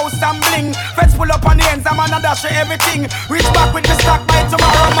 pretty house and bling. Feds pull up on the ends, I'm on a dash of everything. Reach back with the stock by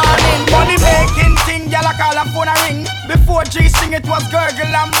tomorrow morning. Money making thing, y'all call a phone a ring. Before G sing it was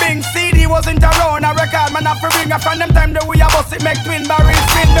Gurgle and Bing. CD wasn't around, a record man have to ring. From them time the way I bust it make twin barrels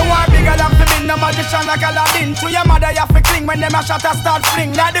spin. The war bigger than to be no magician like Aladdin. To your mother you have to cling when them a shot a start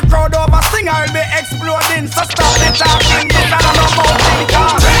fling. Like the crowd over sing I'll be exploding. So stop the talking, this I don't know about thing.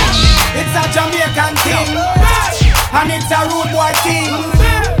 It's a Jamaican thing and it's a rude boy thing.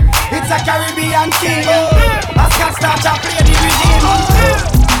 It's a Caribbean thing. A Scott start to play the rhythm.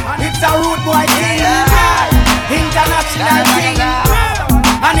 It's a rude boy thing, international thing,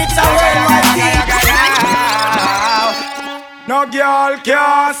 and it's a worldwide thing. No girl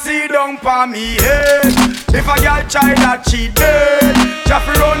can't see down for me head. If a girl try that she dead, just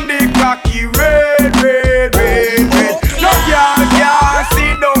run the cocky red. No girl can't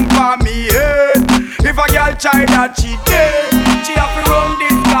see down for me head. If a girl try that she dead, she have to run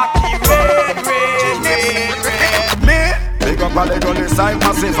this cocky red. Me, big up a leg on the side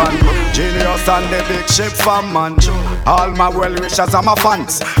massive and genius and the big shape from man. All my well wishers and my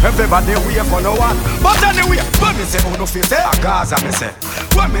fans. Everybody wait for no one. But anyway, when me say uno fi say a Gaza me say.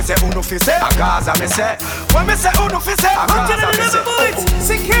 When me say uno fi say a Gaza me say. When me say uno fi say a Gaza me say.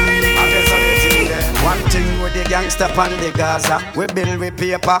 Security. One thing with the gangster pan the Gaza. We build with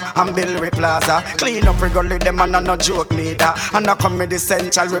paper and build with plaza. Clean up regularly them and no joke leader. And I come with the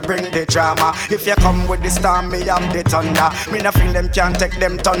central we bring the drama. If you come with the storm me have the thunder. Me no feel them can't take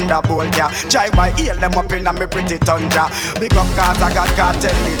them thunderbolt ya. Drive by heal them up in a me pretty tundra. Big up Gaza God can't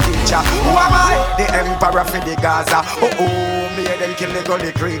tell the teacher. Who am I? The emperor for the Gaza. Me hear them kill the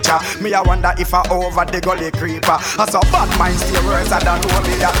gully creature. Me I wonder if I over the gully creeper. I saw bad minds stay worse than know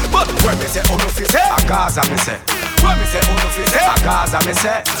me ya. But when me say uno fi say a Gaza me say. When me say uno fi say a Gaza me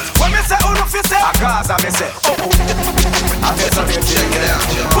say. When me say uno fi say a Gaza me say. I guess I'm here check it out.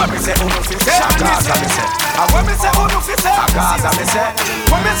 When me say uno fi say a Gaza me say. When me say uno fi say a Gaza me say.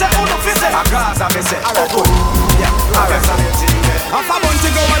 When me say uno fi say a Gaza me say. Yeah, I guess I'm here check it out. If I want to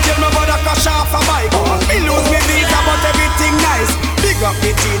go and tell me about a crash off a bike, me lose me visa but everything nice. Big up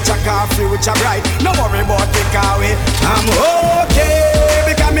the teacher, car future bright. No worry about the car way. I'm okay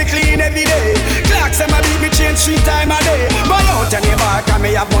because me clean every day. Clocks and my beat me change 3 times a day. But out any back and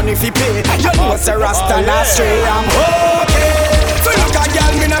me have money fi pay. You know it's a Rasta not stray. I'm okay. Feel like a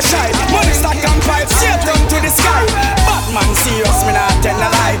girl me not shy. Money stack and pipe straight down to the sky. Batman serious, me not tell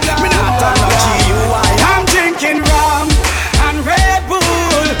a lie. Me not tell no GUI. I'm drinking rum and Red Bull,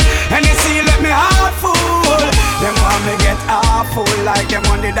 and you see let me heart full. Them want me get awful, like them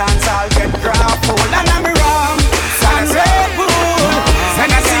on the dance I'll get grappled. And I'm rum and Red Bull,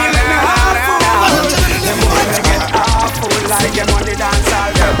 and you see let me heart full. Them want me get awful, like them on the dance I'll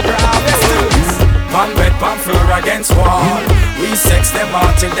get grappled. Pan bed, pan floor against wall. We sex them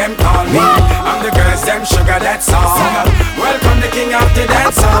all till them call me. I'm the girls, them sugar, that's all. Welcome the king of the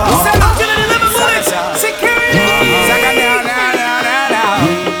dance hall. Security.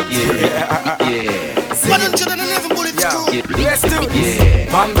 Let's do this.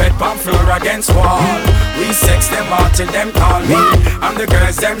 Pan bed, pan floor against wall. We sex them all till them call me. I'm the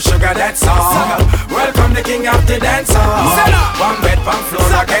girls, them sugar, that's all. Welcome the king of the dance hall. Pan bed, pan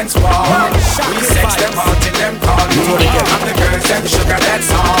floor against wall. We sex them all till them call me. I'm the girls, them sugar,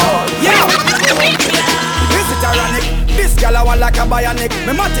 that's all. Is it ironic? This girl I want like a bionic.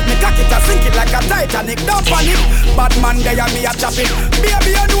 Me matic, me cock it, I sink it like a Titanic. Don't panic, bad man there and me a chop it.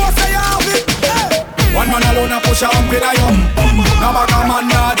 Baby you know say you have it. One man alone a push a hump in a yum. No back a man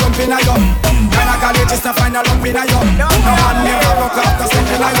nah jump in a yum. Kinda college is to find a lump in a yum. No man never rock out to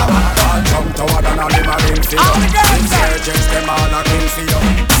step in a yum. All jump toward and all them a ring for you. Insurgents them all a kill for you.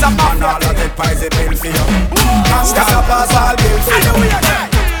 Some man all a take pies a bill for you. Gangsta pass all bill for you.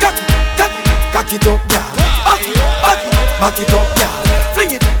 Cock it up, y'all. Back it up, y'all.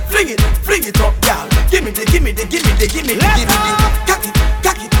 Fling it up, y'all. Give me the.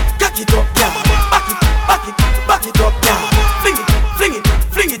 Cock it up, y'all. Back it up, y'all.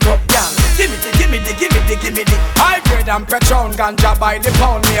 Fling it up, y'all. Give me the. Hybrid and Patron, ganja by the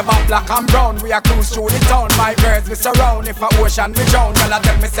pound. Neighbor black and brown, we are cruise through the town. My birds we surround, if a ocean we drown. Y'all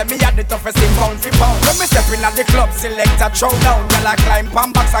tell me say me had the toughest thing pound for pound. When me step in at the club, select a throw down. Y'all climb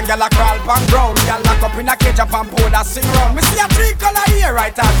pan box and y'all crawl pan ground. Y'all lock up in a cage up and powder sing round. Me see a 3 color here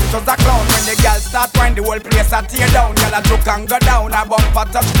right out, it was a clown. When the girls start wine, the whole place a tear down. Y'all a joke and go down, a bumper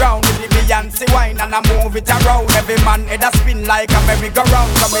touch ground. With the Beyonce wine and I move it around. Every man head a spin like a merry-go-round.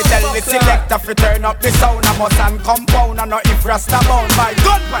 So me tell the selector fi turn up the sound. I must and compound and no if rasta bound. My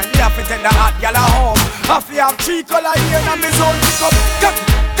gun point me have to take the hot gal a home. Have to have 3 color here and me zone pick up.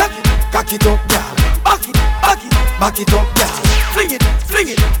 Cock it up, y'all. Back it up, y'all. Fling it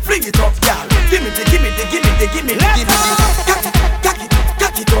up, y'all. Give me the.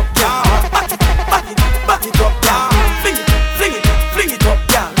 Cock it up, y'all. Back it up, y'all. Fling it up,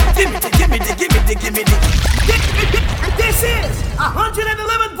 y'all. Give me the. This is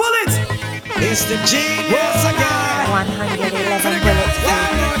 111 bullets. It's the genius again. 111 bullets.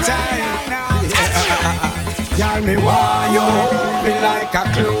 One more time. Y'all me want you be like a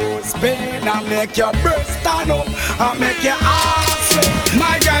clothespin. I make your breast stand up. I make your ass swing.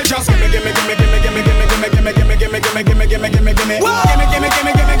 My girl just gimme.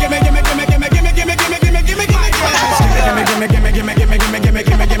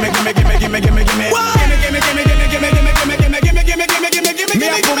 Me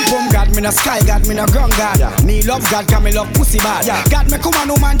a boom boom God, me no sky God, me no ground God. Me love God, cause me love pussy bad. God me come on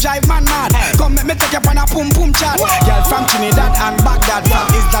woman drive man mad. Come make me take you on a boom boom chat. Girl from Trinidad and Baghdad, from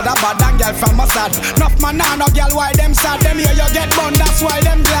Islamabad and girl girl from a sad. Enough man now, no girl, why them sad? Them here you get bun, that's why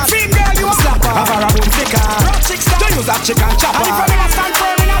them glad. Feel girl, you a slapper. Have a boom sticker. Rock chicks down. Don't use a chicken chopper. And if I never stand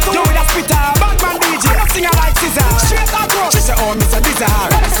firm in a two, you with a spitter. Batman DJ. I don't sing her like scissor. Straight up bro. She say, oh, Mr.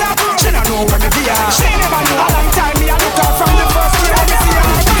 Desire. She don't know where me be at. She never know. A long time me, I look out from the first year I see her.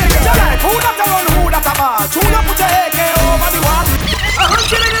 Who that a run, who that a ball? Who that put a AK over the wall?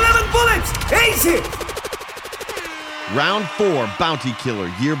 111 bullets. Easy. Round 4, Bounty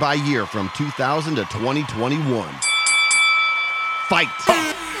Killer, year by year from 2000 to 2021. Fight.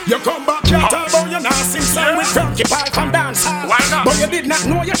 You come back here, talk about your nasty song with Frankie Pipe and dance. Why not? But you did not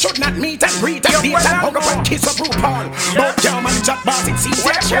know you should not meet and greet and date and hug up and kiss a RuPaul. But your man chat boss, it seems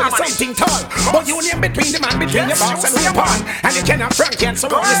like you're something tall. But you name between the man between your boss and RuPaul. And you cannot Frankie and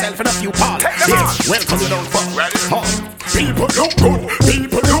surround yourself in a few Paul. Yes, welcome you down for. People look good,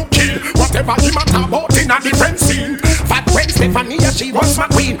 people look kill. Whatever him a talk about in a different scene. Fat when Stephanie, she was my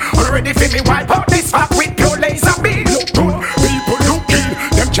queen. Already feel me wipe out this fat with pure laser beam. Look good, people look kill.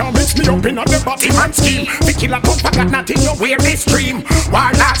 Them can't mix me up in a the body man scheme. The killer come forgot nothing, you wear this stream.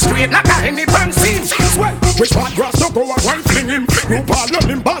 While not straight like a any burn seams. Well, which part grass no go and one fling him. RuPaul on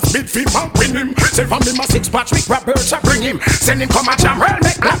him boss, big feet and win him. Say from him a 6-patch with rap birds I bring him. Send him come a jam, well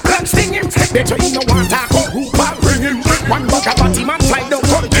make black plant sting him. Better he no want talk or RuPaul bring him. One bug a body man fly down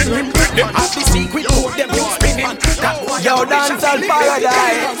contain him. Them have the secret code, them you spin him. Yo, dance and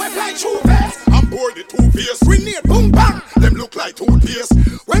paradise. I'm bored the two-face. Grenade, boom, bang. Them look like toothpaste.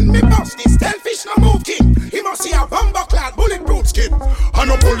 When me bust this Telfish no move king. He must see a bomber-clad bulletproof skin. I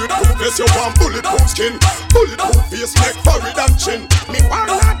no bulletproof face, you want bulletproof skin. Bulletproof face, neck, forehead and chin. Me one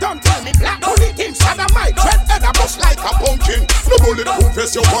not done tell me black bullet inside of my dread head a bust like a pumpkin. No bulletproof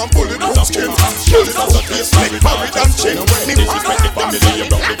face, you want bulletproof skin. Bulletproof face, neck, forehead and chin. Me one not done tell me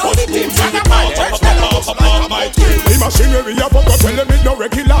black bullet inside of my dread head a bust like a pumpkin. The machinery a fuck up, tell them it no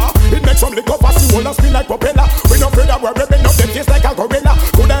regular. It makes some liquor pass the whole and spin like propeller. We no afraid of we're ripping up them face like a gorilla.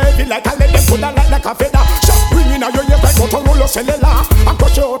 Coulda heavy like a lead, them coulda light like a feather. Shot ringing on your ears like Motorola cellular. And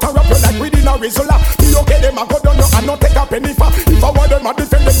crush you out and wrap you like within a Rizzola. Be okay, them a go down you and not take a penny for. If I want them a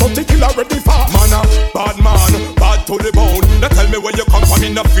defend them, don't kill already for. Man, bad man, bad to the bone. Now tell me where you come from,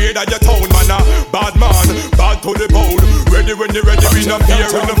 in the fear of your town. Man, bad man, bad to the bone. Ready when you're ready, we not fear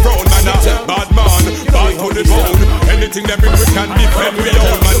in the throne. Man, bad man, bad to the bone. Anything that we can defend, we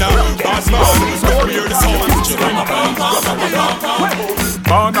own. Man, bad man, don't fear the sound.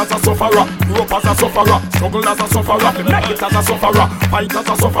 Born as a sufferer, grew up as a sufferer, struggle as a sufferer, make it as a sufferer, fight as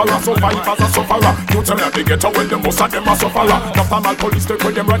a sufferer, survive as a sufferer. You tell me they get away, the most of them a sufferer. Normal police take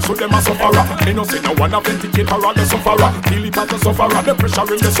with them right, so them a sufferer. Me no say no one authenticate for all the sufferer. Feel it as a sufferer, the pressure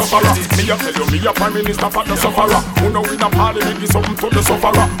in the sufferer. Me a tell you, me a prime minister for the sufferer. Who know in a parliament give something to the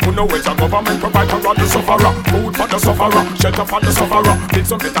sufferer. Who know where the government provide for all the sufferer. Food for the sufferer, shelter for the sufferer. Build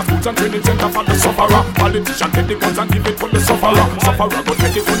some better schools and training center for the sufferer. Politician take the guns and give it for the sufferer. Sufferer go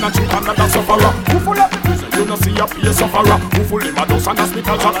take it for not another sufferer. Who full of prison, you no see a peer sufferer. Who full in my dose and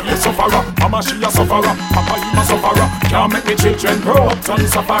hospitals a peer sufferer. Mama she a sufferer, Papa he a sufferer. Can't make me children grow up to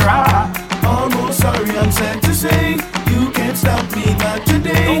sufferer. Almost sorry I'm sad to say, you can't stop me not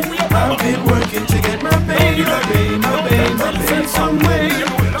today. I've been working to get my pay, my pay some way.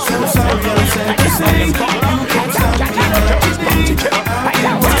 So sorry I'm sad to say, you can't stop me not today. I've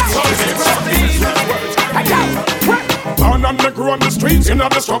been working to get my pay. Born and me grew on the streets in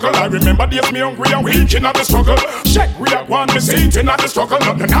the struggle. I remember days me hungry and weak in the struggle. Check we are one me seat in the struggle.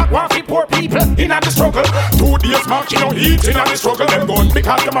 Nothing not want for poor people in the struggle. 2 days marking no heat in the struggle. Them gun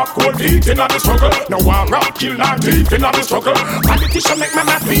because them have cold feet in the struggle. Now one rap kill and thief in the struggle. Politician make man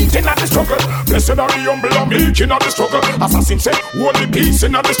not beat in the struggle. Blessed are the humble and meek in the struggle. Assassin say holy peace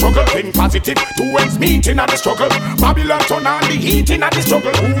in the struggle. Think positive, 2 ends meet in the struggle. Babylon turn on the heat in the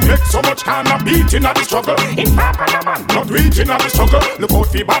struggle. Who make so much kind of beat in the struggle? In Papa man not reaching at the struggle. Look out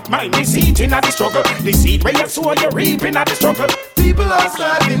for bad mind, this eating at the struggle. The seed where you sow, you're reaping at the struggle. People are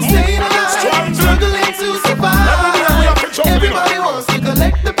starving, staying alive, struggling to survive. Everybody wants to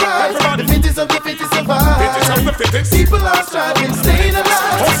collect the prize. The fittest of the fittest survive. People are striving, staying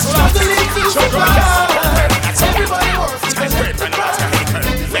alive, struggling to survive. Everybody wants to collect the prize.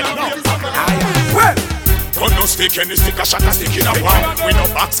 Gun no stick, any stick a shot a stick in a boy. We no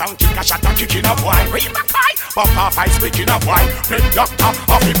box and kick a shot a kick in a boy. Read my fight, pop off I speak in a boy. Red doctor,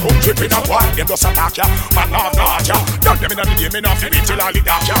 off him come trip in a boy. Them just attack ya, man love not ya. Done them in a game, me not feel it till all the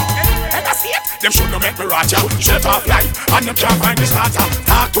dark ya. And I see it, them should no make me rot ya. Shut off life, and them can't find the starter.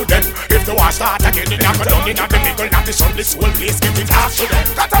 Talk to them, if the war start again. They knock down in the middle of the sun. This whole place get it half to them.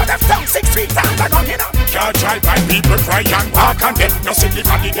 Cut out them down 6 feet down the gun, you know. Can't drive by people cry and walk and then no see the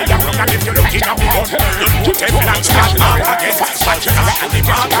body they are wrong. And if you look in at the gun, you take and start mark again. Fight you know and the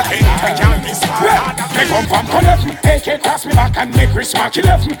mark again. I can't miss hard. Me come from Connecticut, AK cross me back and make Chris Mark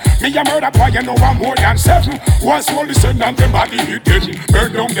 11. Me a murder boy, you know I'm more than 7. One soul listen and them body hit dead.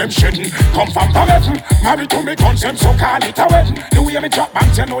 Burn down them shedding. Come from Connecticut, married to me guns them so call it a wedding. The way me drop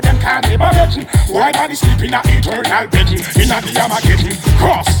banks you know them can't live a wedding. Why body sleep in a eternal bedding. In a the Armageddon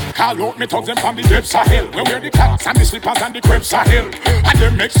cross. Call out me thugs them from the depths of hell. We wear the clocks and the slippers and the crepes of hell. And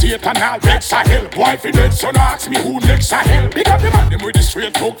them make Satan all vex of hell. Boy if you dead so no ask me who next of hell. Big up the man them with the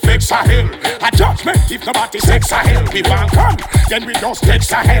straight talk flex of hell. A judgment if nobody sex of hell. We want gun then we just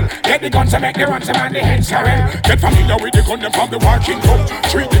text of hell. Get the guns and make the runs and the heads of hell. Get familiar with the gun them from the working room.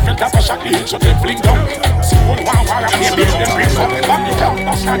 3 different types of shot the hinge so they fling down. See one war and they build them bricks up. Back the town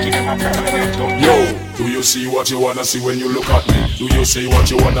bust not give them a permanent gun. Yo, do you see what you wanna see when you look at me? Do you say what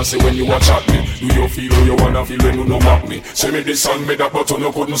you wanna say when you watch at me? Do you feel who you wanna feel when you no mock me? Say me this song, me that but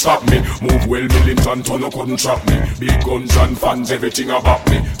no couldn't stop me. Move well militant, no couldn't trap me. Big guns and fans, everything about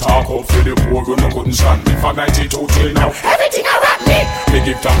me. Talk up for the poor, no couldn't stand me. From 92 till now, everything around me. Me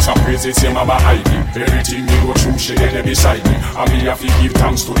give thanks and praises, say mama hide me. Everything me go through, she get beside me. And me have to give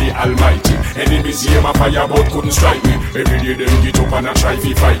thanks to the Almighty. Enemies hear my fire but couldn't strike me. Every day them get up and a try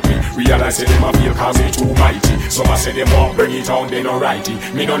to fight me. Realize say them a feel cause me too mighty. Some a say them won't bring it on, they no righty.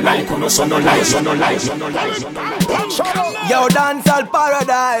 Me no like, no son no lie, son no lie, son no lie, son no lie. Yo, dancehall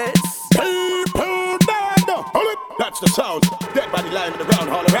paradise. People dead. Hold it. That's the sound. Dead body lying in the ground,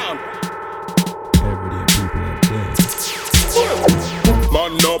 all around. Everyday people are dead.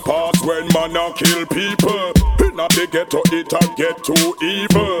 Man no pass when man a kill people. Inna the ghetto it a get too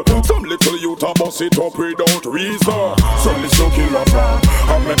evil. Some little youth a bust it up without reason. Some little killer man,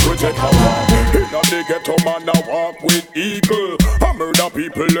 I make we take a walk. Inna the ghetto man a walk with eagle. I murder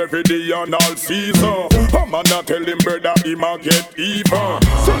people every day and all season. A man a tell him brother him a get even.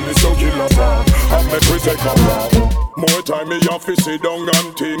 Some little killer man, I make we take a walk. More time me have to sit down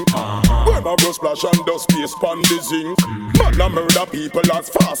and think. When I go splash and dust space pan the zinc. Man a murder people as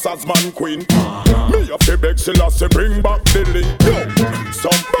fast as man queen. Me have to beg Selassie bring back the link. Yo,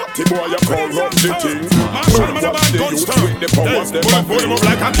 some batty boy a corrupt the thing. Man watch the youth with the powers them a bring.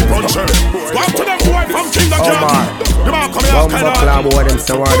 Like a puncher. Walk to them boy from King of John. The man come here kind of.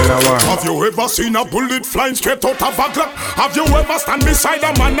 Have you ever seen a bullet flying straight out of a Glock? Have you ever stand beside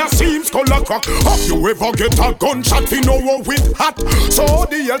a man that seems color crack? Have you ever get a gunshot fi know with hat? So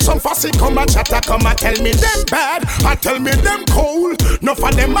the hell some fussy come and chatter come and tell me them bad and tell me them cold. No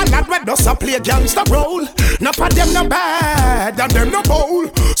for them a lad where does a play gangster role. No for them no bad and them no bowl.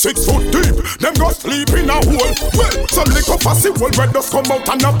 6 foot deep, them go sleep in a hole. Well, some little fussy wall where does come out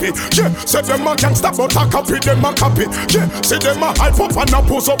and happy. Yeah, say them a gangster but a copy them a copy. Yeah, say them a hype up and a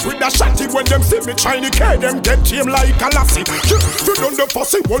pose up with a shotty. When them see me trying to care, them get him like a lassie. Yeah, you done the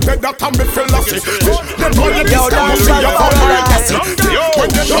fussy wall where that time me feel lassie. Them boy them see your phone like lassie. When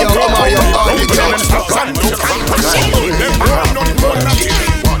they don't come out, don't stop and don't them run on one.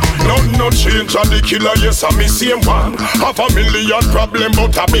 No change on the killer, yes I'm the same one. Have a million problem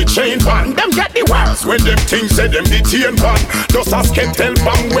but I be chain one. Them get the worst when them things say them detain one. Just ask can tell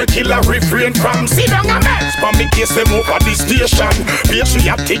bang where killer refrain from. See down a mess, but me case them over the station.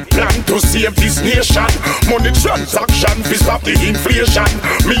 Patriotic plan to save this nation. Money transaction fi stop the inflation.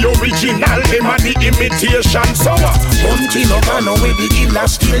 Me original, them a the imitation. So until no man away the killer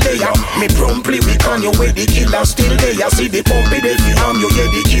still there. Me promptly we can you where the killer still there. See the pump it if you arm you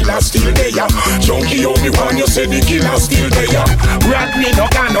get the killer still there. Junkie only one you say the killer still there. Rag me no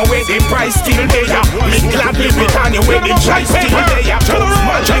can know where the price still there. Me gladly be can you where the price still there.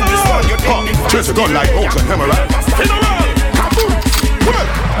 Small check this one you think. Chase a gun like Oakland, am I right? Well,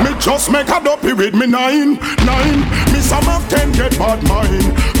 me just make a dopey with me 9. Me some of 10 get bad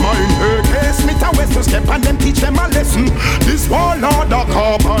mine. Hey, case me to West to step and them teach them a lesson. This warlord a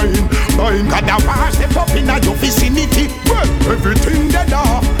carbine. Mine got a wash step up in a your vicinity. Well, everything dead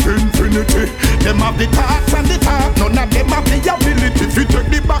off infinity. Them have the thoughts and the talk. None of them have the ability to take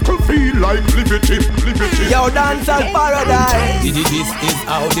the battlefield like liberty. Yo, dancehall paradise. This is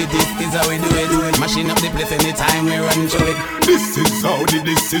how we do it. Machine up the place anytime we run to it. This is how we do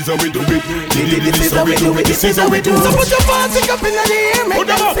it. This is how we do it. This is how we do it. So put your party up in the air, make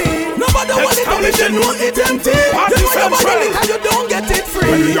them see. Nobody want it up if you know it empty. You know nobody lick and you don't get it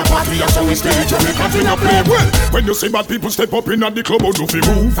free. When we a party, that's how we spiritual, we continue play. Well, when you see bad people step up in at the club, how do we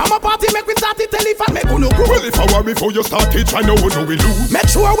move? From a party, make we start it, tell if I make uno groove. Well, if I were before you start it, I know who do we lose. Make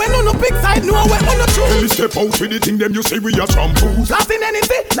sure when uno pick side, know when uno choose. Tell me step out with the thing, them you say we are shampoos. Laughing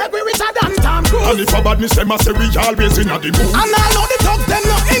anything, like we richer than if a badness them a say we always in a the mood. And I know the thugs them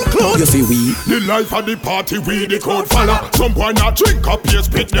not include. You see we the life of the party, we the crowd follow. Some boy not drink up, yes,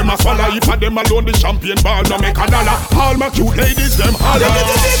 spit them a swallow. If a them alone the champagne bar no make a dollar. All my cute ladies them holler.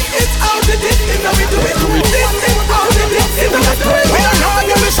 It's out the dick, it's how we do it. This is out the dick, it's how we do it. We don't know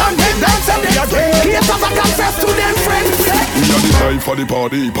your mission, they dance and they again. Here's a confess to them friends. We are the life for the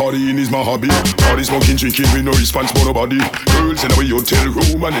party, partying is my hobby. Party smoking, drinking, we no response for nobody. Girls in our hotel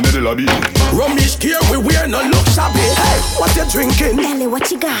room and in the lobby. Rummish gear, we wear no look shabby. Hey, what you drinking? Nelly, what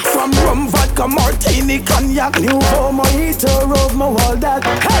you got? From rum, vodka, martini, cognac, Nouveau, mojito, rum, all that.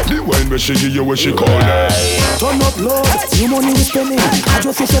 Hey, the wine where she give you what she call it. Turn up low, you money we spending. I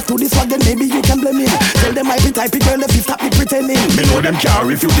just say to this one, then maybe you can blame me. Tell them I be type it, girl, if you stop me pretending. Me know them can't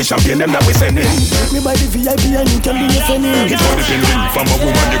refuse the champagne, them that we sending. Me buy the VIP and you can be listening. It's for the penny, from a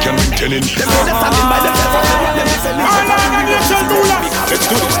woman you can bring 10 in. Them say they're standing by themselves, them listening. Let's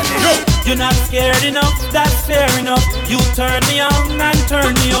do this, yo! You're not scared enough, that's fair enough. You turn me on and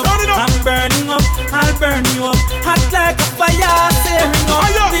turn me up. I'm burning up, I'll burn you up. Hot like a fire, tearing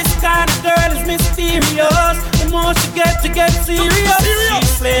up. This kind of girl is mysterious. The more she get serious.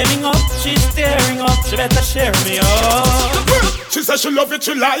 She's flaming up, she's tearing up. She better share me up. She says she love it,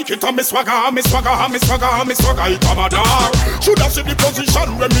 she like it. And me swagger, me swagger, me swagger, me swagger, it come a dar. Should have seen the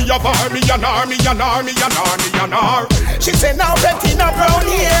position when me have her, me and her, me and her, me and her, me and her. She say now Bettina brown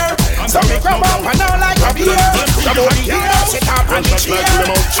here. So me grab up and now like a beer. You don't hear, sit up and cheer.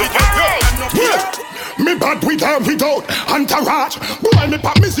 Me bad with her without entourage. Boy, me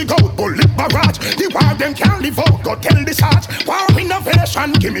pop music out, bullet barrage. The war them can't live out, go tell the charge. War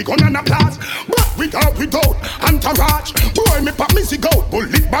innovation, give me gun and applause. But with her without entourage. Boy, me pop music out,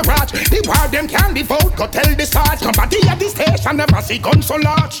 bullet barrage. The war them can't live out, go tell the charge. Somebody at the station never see gun so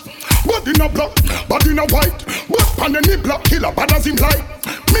large. Body in a black, body in a white. But pan any black killer, bad as him like.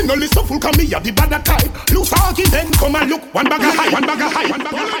 Me no listen full, come me a the bad type. Loose argument, come and look. One bag of high, one bag of high, one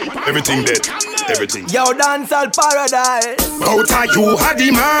bag of high. Everything dead, everything. Yo, dancehall paradise. Out of you are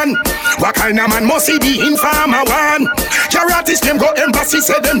the man. What kind of man must he be informer one? Your artist them go embassy,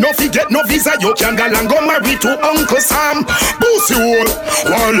 say them no forget no visa. You can go and go marry to Uncle Sam. Pussy hole,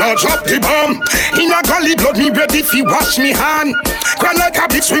 while I drop the bomb. In a gully blood me ready fi wash me hand. Cry like a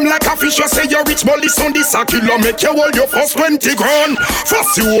bitch, swim like a fish. You say you're rich, but listen this a killer. Make you hold your first 20 grand.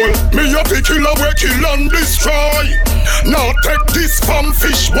 Fussy hole, me a the killer we kill and destroy. Now take this from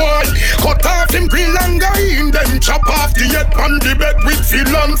fish boy. Cut off him grill and go in. Then chop off the head on the bed with Phil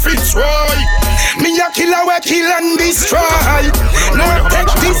and Fitzroy. Me a killer we kill and destroy. Now take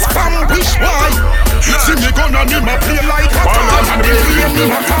this from fish boy. See me gonna need my play like a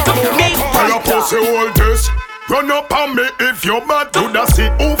I pussy hold this. Run up on me if you're bad to the sea.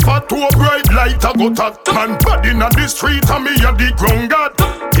 Over to a bright light I go talk. Man bad in the street and me a the ground god.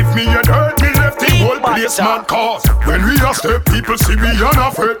 If me had hurt me left the whole place mad cause. When we a step people see me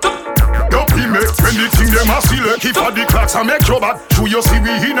unafraid. Dopey make when the thing them a select. If a the clocks I make your bad. Show you see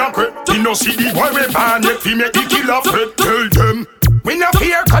we in a crate. You know see the boy we ban yet we make the killer afraid. Tell them we no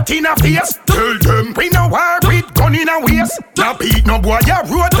fear cut in a face. Tell them we no war with gun in a waist. No beat no boy ya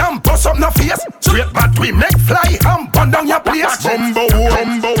road and bust up no face. Straight but we make fly and burn down your place. Bumbo,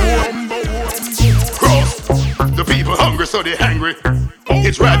 bumbo, bumbo. The people hungry so they hungry.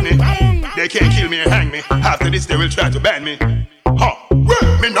 It's Rodney. They can't kill me and hang me. After this they will try to ban me. Huh.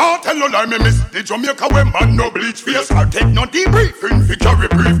 Me not tell no lie, me miss the Jamaica when man no bleach face. I take no debriefing fi carry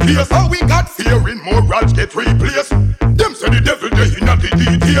briefcase. How we got fear in morals get replaced. Them say the devil they in the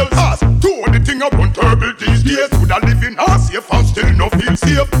details. Ask do the thing I run terrible these days. Could I live in a safe and still no feel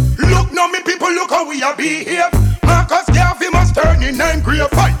safe? Look now me people, look how we are behave. Marcus Garvey must turn in and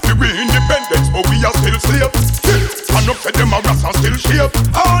grave. Fight for we independence, but we are still slaves. Stand up for them a ras and still shave.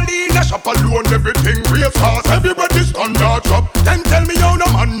 Only in a shop alone everything great. Cause everybody stand or drop. Then tell me how no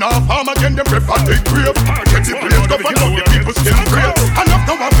man now farm again them prefer the grave. Get the place go for now the people still brave. Enough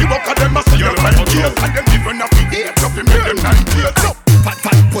now if you walk at them a see your time years. And them even have the age up to make them 9 years.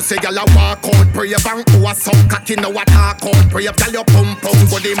 Fat pussy gyal a walk out brave and who a suck cocky now a talk out brave. Gyal your pum pum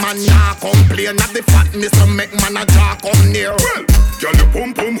but the man nah complain. Not the fatness to make man a jaw come near. Well, gyal your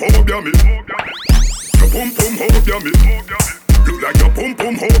pum pum hold ya me. Your pum pum hold ya me. Look like your pum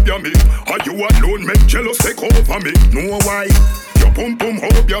pum hold ya me. Are you alone make jealous take over me? Know why? Your pum pum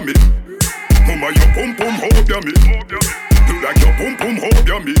hold ya me. Mama your pum pum hold ya me. Look like your pum pum hold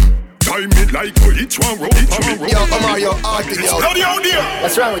ya me. Time me like for each one roll for me. Yo, come on, yo, arty, yo. Bloody out there.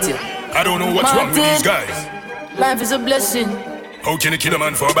 What's wrong with you? I don't know what's wrong with these guys. Life is a blessing. How can you kill a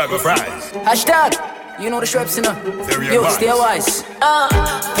man for a bag of fries? Hashtag, you know the Shreps, you know. Very Yo, wise. stay wise.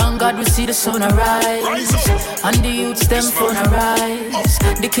 Thank God we see the sun arise, and the youths them phone arise.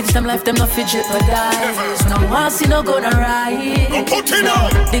 The kids them life them no fidget but dies. When I want see no gonna rise.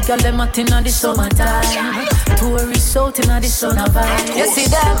 The girl them at in the summertime. Tourists out in the sun a vibe. You see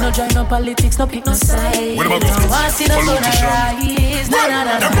them no join no politics, no pick no side. When I want see no gonna rise.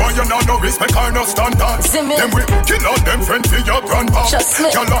 Them boy you know no respect or no standard. Them we kill out them friend for your grandpa.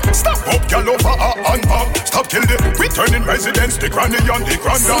 Y'all stop up y'all over and pop. Stop kill them returning residents, the granny and the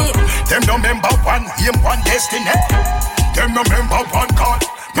granddad. Them no member one aim, one destiny. Them no member one God.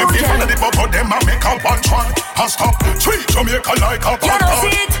 If you follow the bubble, them a make a one try. I stop treat Jamaica like a bad God.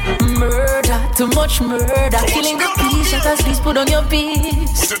 Murder, too much murder. Killing the peace, shut us please put on your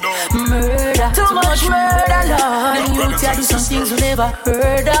peace. Murder, too much murder, Lord. You tell you some things you never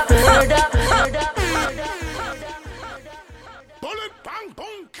heard of.